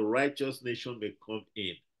gates that the righteous nation may come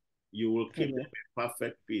in. You will keep them in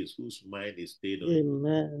perfect peace, whose mind is stayed on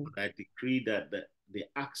you. I decree that the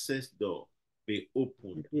access door be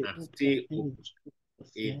opened and stay open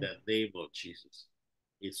in the name of Jesus.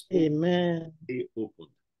 It's open, stay open,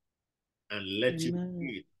 and let you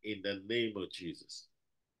be in the name of Jesus.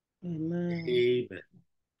 Amen.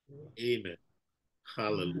 Amen.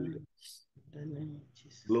 Hallelujah.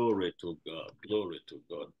 Glory to God. Glory to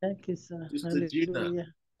God. Thank you, sir. Sister Gina.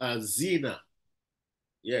 Zina.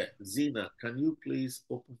 Yeah, Zina, can you please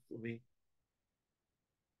open for me?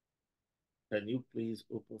 Can you please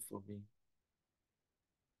open for me?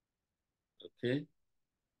 Okay.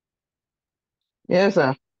 Yes,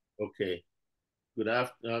 sir. Okay. Good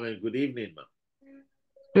afternoon. Good evening, ma'am.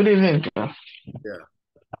 Good evening, sir. Yeah.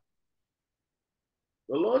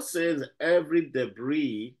 The Lord says every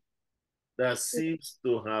debris that seems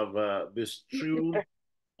to have been strewn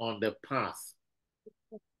on the path,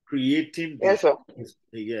 creating this. Yes, sir.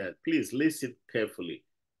 Yeah, please listen carefully.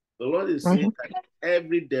 The Lord is saying that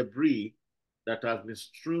every debris that has been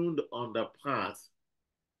strewn on the path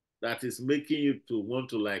that is making you to want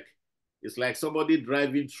to it's like somebody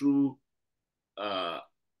driving through a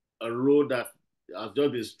road that has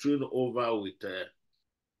just been strewn over with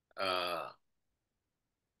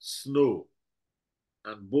snow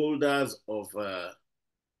and boulders of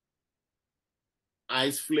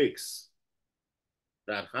ice flakes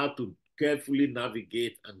that have to carefully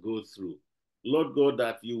navigate and go through. Lord God,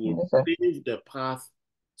 that you will pave the path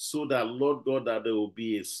so that, Lord God, that there will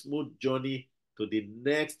be a smooth journey to the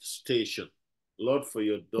next station. Lord, for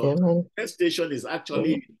your daughter. Next station is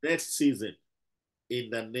actually next season in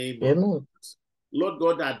the name of Jesus. Lord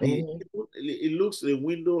God, that it looks a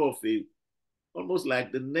window of almost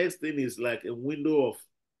like the next thing is like a window of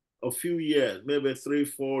a few years, maybe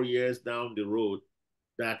 3-4 years down the road,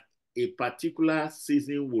 that a particular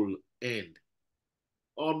season will end.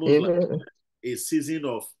 Almost like a season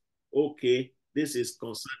of, okay, this is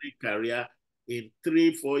concerning career. In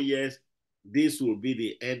 3-4 years, this will be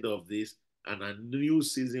the end of this, and a new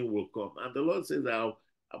season will come. And the Lord says, I'm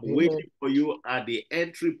waiting for you at the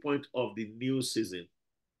entry point of the new season.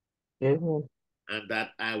 And that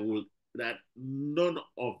that none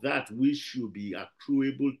of that which should be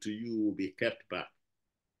accruable to you will be kept back.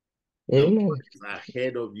 The Lord is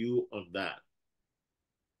ahead of you on that.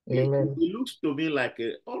 It looks to me like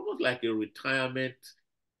almost like a retirement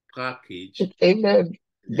package. Amen.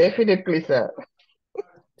 Definitely, sir.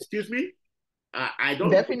 Excuse me? I don't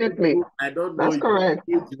Definitely. know, I don't know That's correct.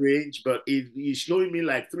 your age range, but it's showing me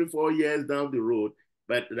like 3-4 years down the road.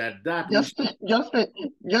 But Just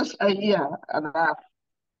a year and a half.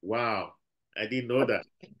 Wow, I didn't know that.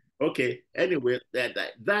 Okay, anyway,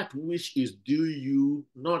 that which is due you,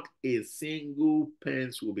 not a single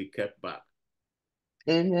pence will be kept back.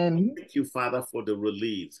 Amen. Thank you, Father, for the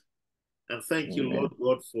release. And thank you, Lord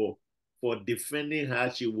God, for defending her.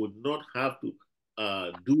 She would not have to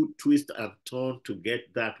do twist and turn to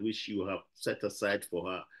get that which you have set aside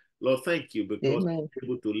for her. Lord, thank you because you're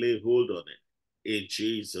able to lay hold on it. In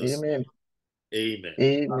Jesus' Amen. Amen.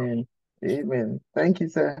 Amen. Amen. Thank you,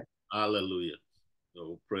 sir. Hallelujah.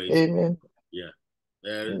 Oh, praise. Amen. Yeah.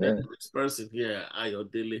 Amen. This person here,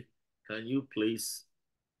 Ayodele, can you please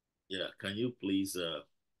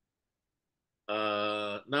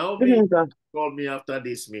Naomi called me after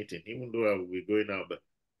this meeting, even though I will be going out, but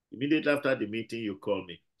immediately after the meeting, you call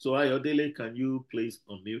me. So Ayodele, can you please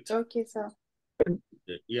unmute? Okay, sir.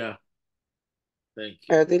 Yeah. Thank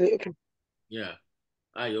you. Ayodele, okay. Yeah.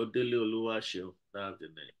 Ayodele Oluwaseun, that's the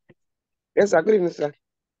name. Yes, sir. Good evening, sir.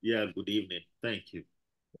 Yeah, good evening. Thank you.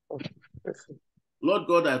 Yes, Lord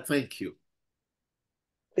God, I thank you.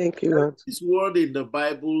 thank you, Lord. This word in the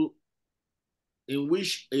Bible in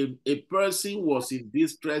which a person was in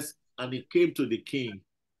distress and he came to the king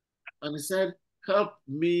and he said, help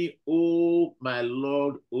me, O my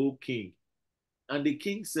Lord, O king. And the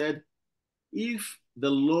king said, if the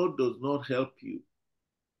Lord does not help you,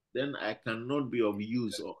 then I cannot be of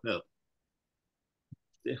use or help.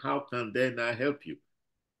 Say, how can then I help you?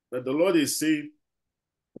 But the Lord is saying,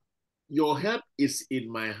 your help is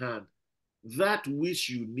in my hand. That which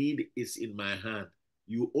you need is in my hand.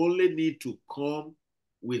 You only need to come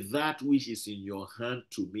with that which is in your hand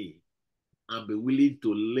to me and be willing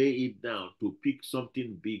to lay it down to pick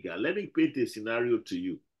something bigger. Let me paint a scenario to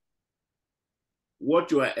you.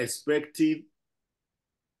 What you are expecting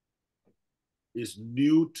is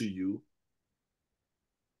new to you,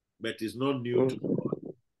 but it's not new to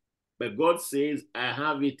God. But God says, I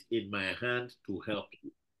have it in my hand to help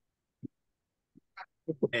you.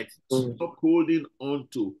 And stop holding on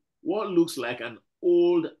to what looks like an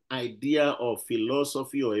old idea or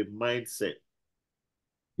philosophy or a mindset.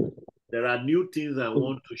 There are new things I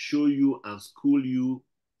want to show you and school you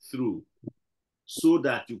through so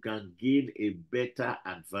that you can gain a better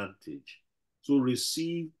advantage. So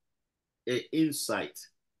receive an insight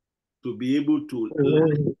to be able to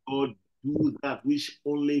let God do that which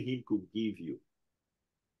only Him could give you.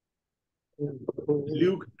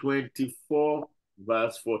 Luke 24,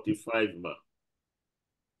 verse 45, ma.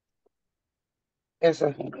 Yes,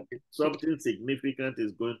 sir. Something significant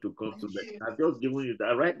is going to come to them. I've just given you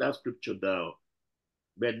that. Write that scripture down.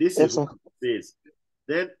 But this is what it says.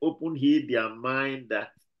 Then open he their mind that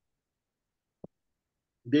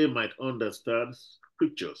they might understand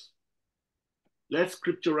scriptures. Let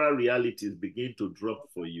scriptural realities begin to drop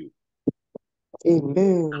for you.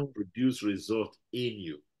 Amen. And produce result in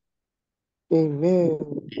you. Amen.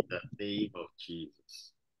 In the name of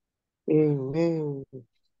Jesus. Amen. Amen.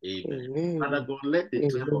 Amen. Father God, let the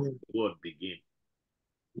time of Amen. the word begin.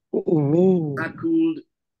 Amen. Tackled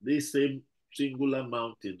this same singular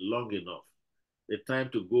mountain long enough. The time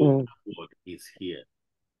to go upward is here.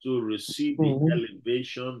 So receive the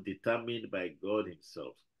elevation determined by God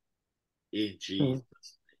Himself. In Jesus'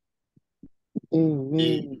 Amen.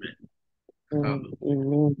 name. Amen.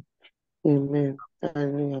 Amen. Amen.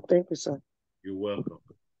 Hallelujah. Thank you, sir. You're welcome.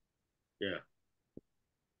 Yeah.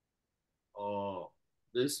 Oh,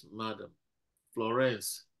 this madam,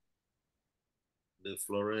 Florence, the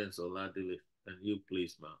Florence Oladile, can you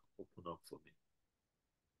please, ma'am, open up for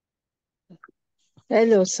me?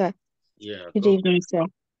 Hello, sir. Yeah. Good evening, sir.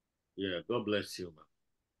 Yeah, God bless you, ma'am.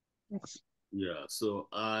 Yes. Yeah, so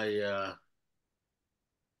I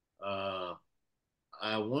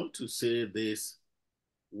want to say this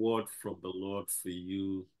word from the Lord for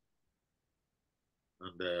you,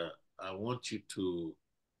 and I want you to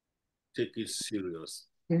take it serious.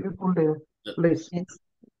 Can you pull the lace?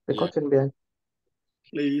 The curtain behind.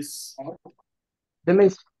 Please. The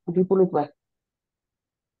lace, could you pull it back?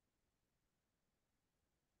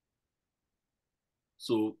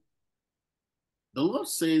 So the Lord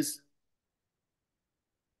says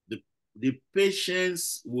the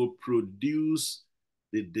patience will produce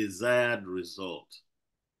the desired result.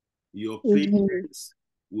 Your patience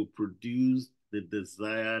will produce the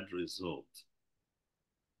desired result.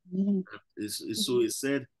 So it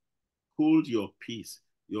said, hold your peace.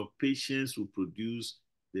 Your patience will produce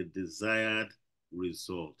the desired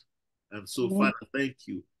result. And so, Father, thank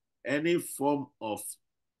you. Any form of,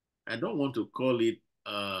 I don't want to call it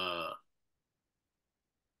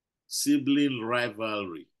sibling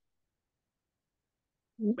rivalry,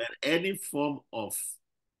 but any form of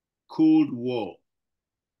cold war,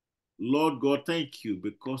 Lord God, thank you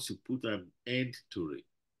because you put an end to it.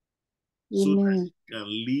 So that you can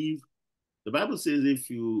live. The Bible says if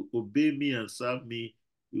you obey me and serve me,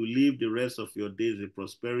 you live the rest of your days in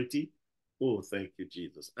prosperity. Oh, thank you,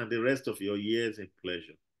 Jesus. And the rest of your years in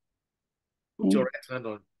pleasure. Put your right hand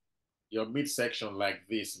on your midsection like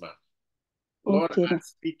this, man. Lord, I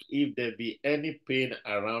speak if there be any pain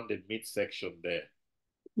around the midsection there.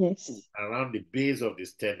 Yes. Around the base of the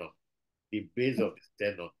sternum. The base of the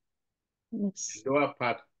sternum. Yes. The lower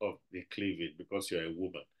part of the cleavage, because you're a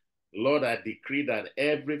woman. Lord, I decree that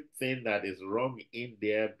everything that is wrong in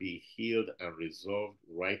there be healed and resolved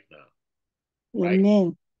right now. Right?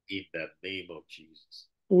 Amen. In the name of Jesus.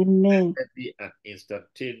 Amen. Let there be an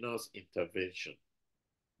instantaneous intervention.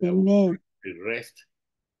 Amen. The rest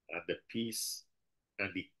and the peace and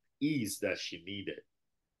the ease that she needed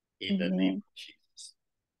in the name of Jesus.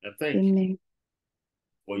 And thank you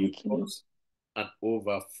for you cause an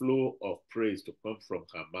overflow of praise to come from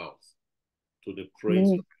her mouth to the praise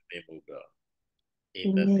of your name, O God.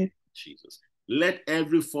 In the name of Jesus. Let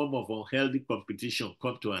every form of unhealthy competition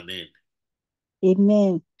come to an end.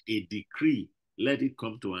 Amen. A decree, let it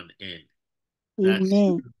come to an end.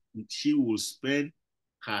 Amen. That she will spend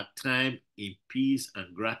her time in peace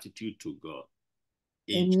and gratitude to God.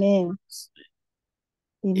 Amen.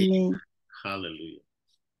 Amen. Hallelujah.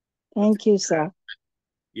 Thank you, sir.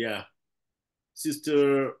 Yeah.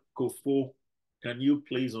 Sister Kofo, can you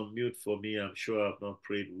please unmute for me? I'm sure I've not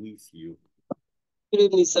prayed with you. Good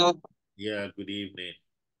evening, sir. Yeah, good evening.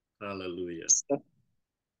 Hallelujah.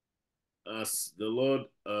 As the Lord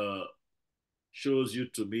shows you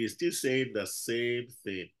to me, still saying the same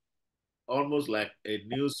thing. Almost like a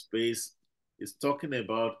new space. It's talking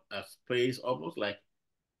about a space, almost like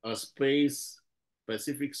a space,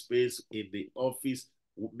 specific space in the office,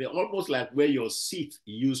 almost like where your seat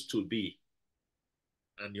used to be.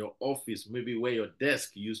 And your office, maybe where your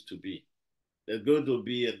desk used to be. There's going to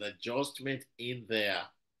be an adjustment in there.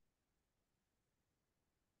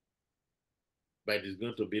 But it's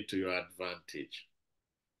going to be to your advantage.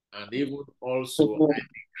 And even also, I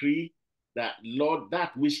decree that, Lord,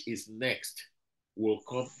 that which is next will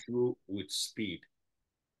come through with speed.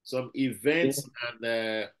 Some events and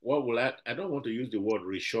I don't want to use the word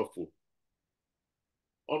reshuffle.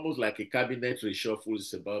 Almost like a cabinet reshuffle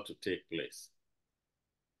is about to take place.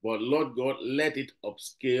 But Lord God, let it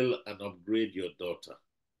upscale and upgrade your daughter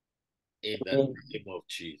in the name of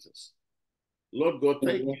Jesus. Lord God,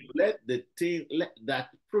 thank you. Let that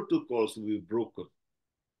protocols will be broken.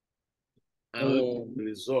 And let the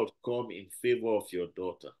result come in favor of your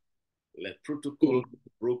daughter. Let protocol be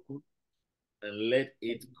broken and let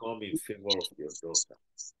it come in favor of your daughter.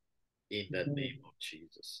 In the name of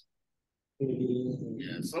Jesus.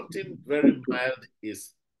 Yeah, something very mild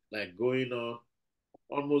is like going on,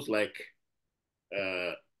 almost like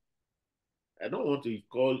I don't want to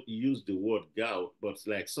use the word gout, but it's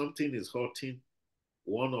like something is hurting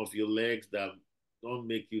one of your legs that don't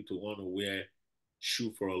make you to want to wear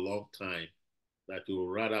shoe for a long time. That you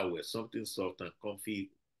would rather wear something soft and comfy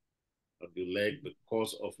on the leg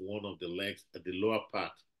because of one of the legs at the lower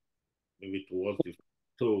part, maybe towards the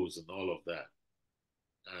toes and all of that.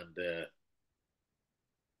 And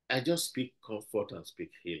I just speak comfort and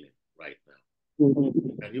speak healing right now.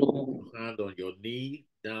 Can you put your hand on your knee,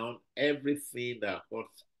 down, everything that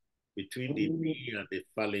hurts between the knee and the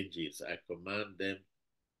phalanges? I command them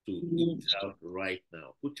to eat out right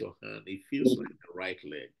now. Put your hand, it feels like the right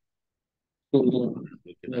leg.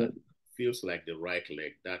 Looking at it, feels like the right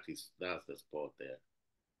leg. That's the spot there.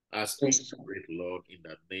 I speak to it, Lord, in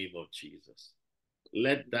the name of Jesus.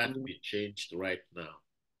 Let that be changed right now.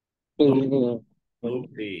 No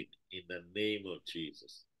pain in the name of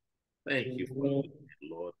Jesus. Thank you for it,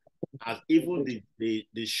 Lord. As even the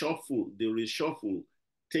reshuffle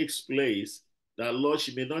takes place, that Lord,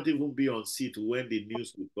 she may not even be on seat when the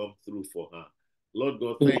news will come through for her. Lord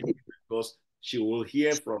God, thank you, because she will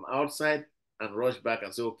hear from outside and rush back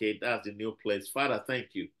and say, okay, that's the new place. Father,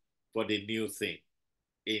 thank you for the new thing.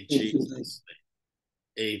 In Jesus'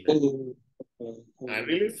 name. Amen. I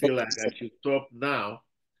really feel like I should stop now.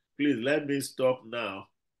 Please let me stop now.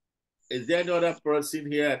 Is there any other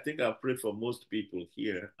person here? I think I've prayed for most people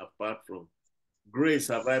here, apart from Grace.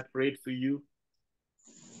 Have I prayed for you?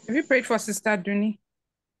 Have you prayed for Sister Duni?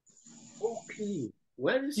 Okay.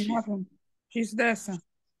 Where is she? She's there, sir.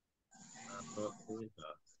 I'm not seeing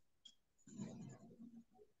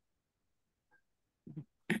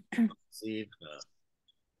her. Seeing her.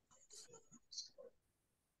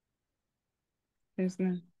 Yes,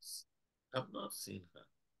 ma'am. I'm not seeing her.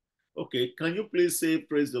 Okay, can you please say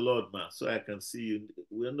praise the Lord, ma, so I can see you?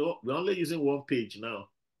 We're only using one page now.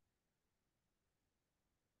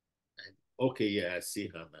 Okay, yeah, I see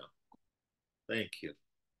her now. Thank you.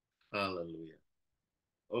 Hallelujah.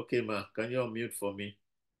 Okay, ma, can you unmute for me?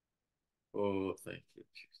 Oh, thank you,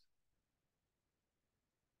 Jesus.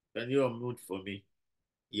 Can you unmute for me?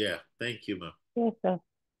 Yeah, thank you, ma. Yes, sir.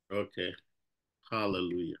 Okay.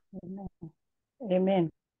 Hallelujah. Amen. Amen.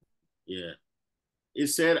 Yeah. It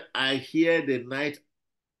said, I hear the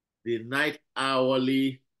night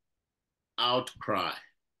hourly outcry,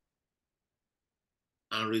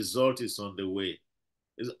 and result is on the way.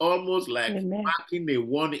 It's almost like marking a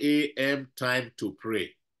 1 a.m. time to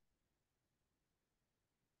pray.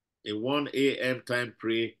 A 1 a.m. time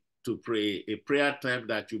to pray, a prayer time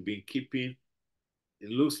that you've been keeping.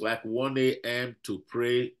 It looks like 1 a.m. to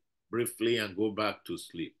pray briefly and go back to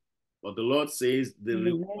sleep. But the Lord says the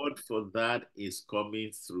reward for that is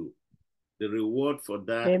coming through. The reward for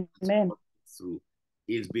that is coming through.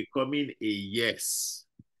 Is becoming a yes.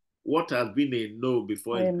 What has been a no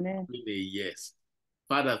before is becoming a yes.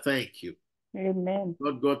 Father, thank you. Amen.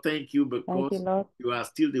 Lord God, thank you, because you are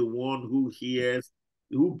still the one who hears,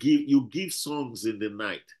 you give songs in the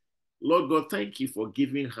night. Lord God, thank you for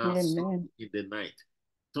giving her songs in the night.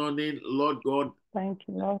 Turning, Lord God, thank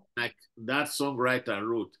you, Lord. Like that songwriter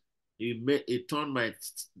wrote, it turned my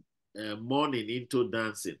morning into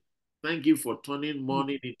dancing. Thank you for turning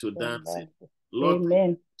morning into dancing.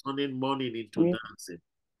 Lord, turning morning into dancing.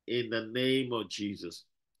 In the name of Jesus,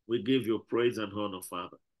 we give you praise and honor,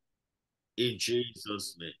 Father. In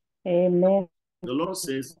Jesus' name. Amen. The Lord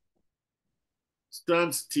says,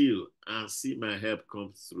 stand still and see my help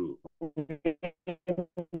come through.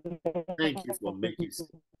 Thank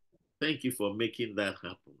you for making that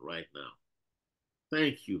happen right now.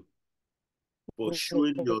 Thank you for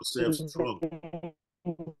showing yourself strong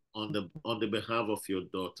on the behalf of your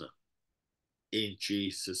daughter. In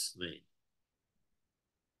Jesus' name.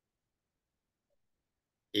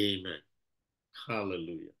 Amen.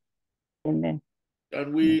 Hallelujah. Amen.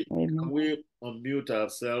 Can we unmute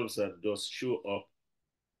ourselves and just show up?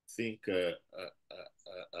 I think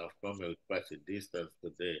I've come quite a distance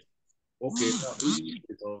today. Okay, now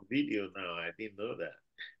it's on video now. I didn't know that.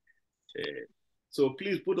 So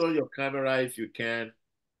please put on your camera if you can,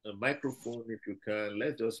 a microphone if you can.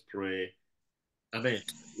 Let's just pray. Amen.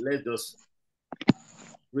 Let's just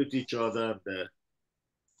greet each other and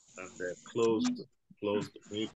close the meeting.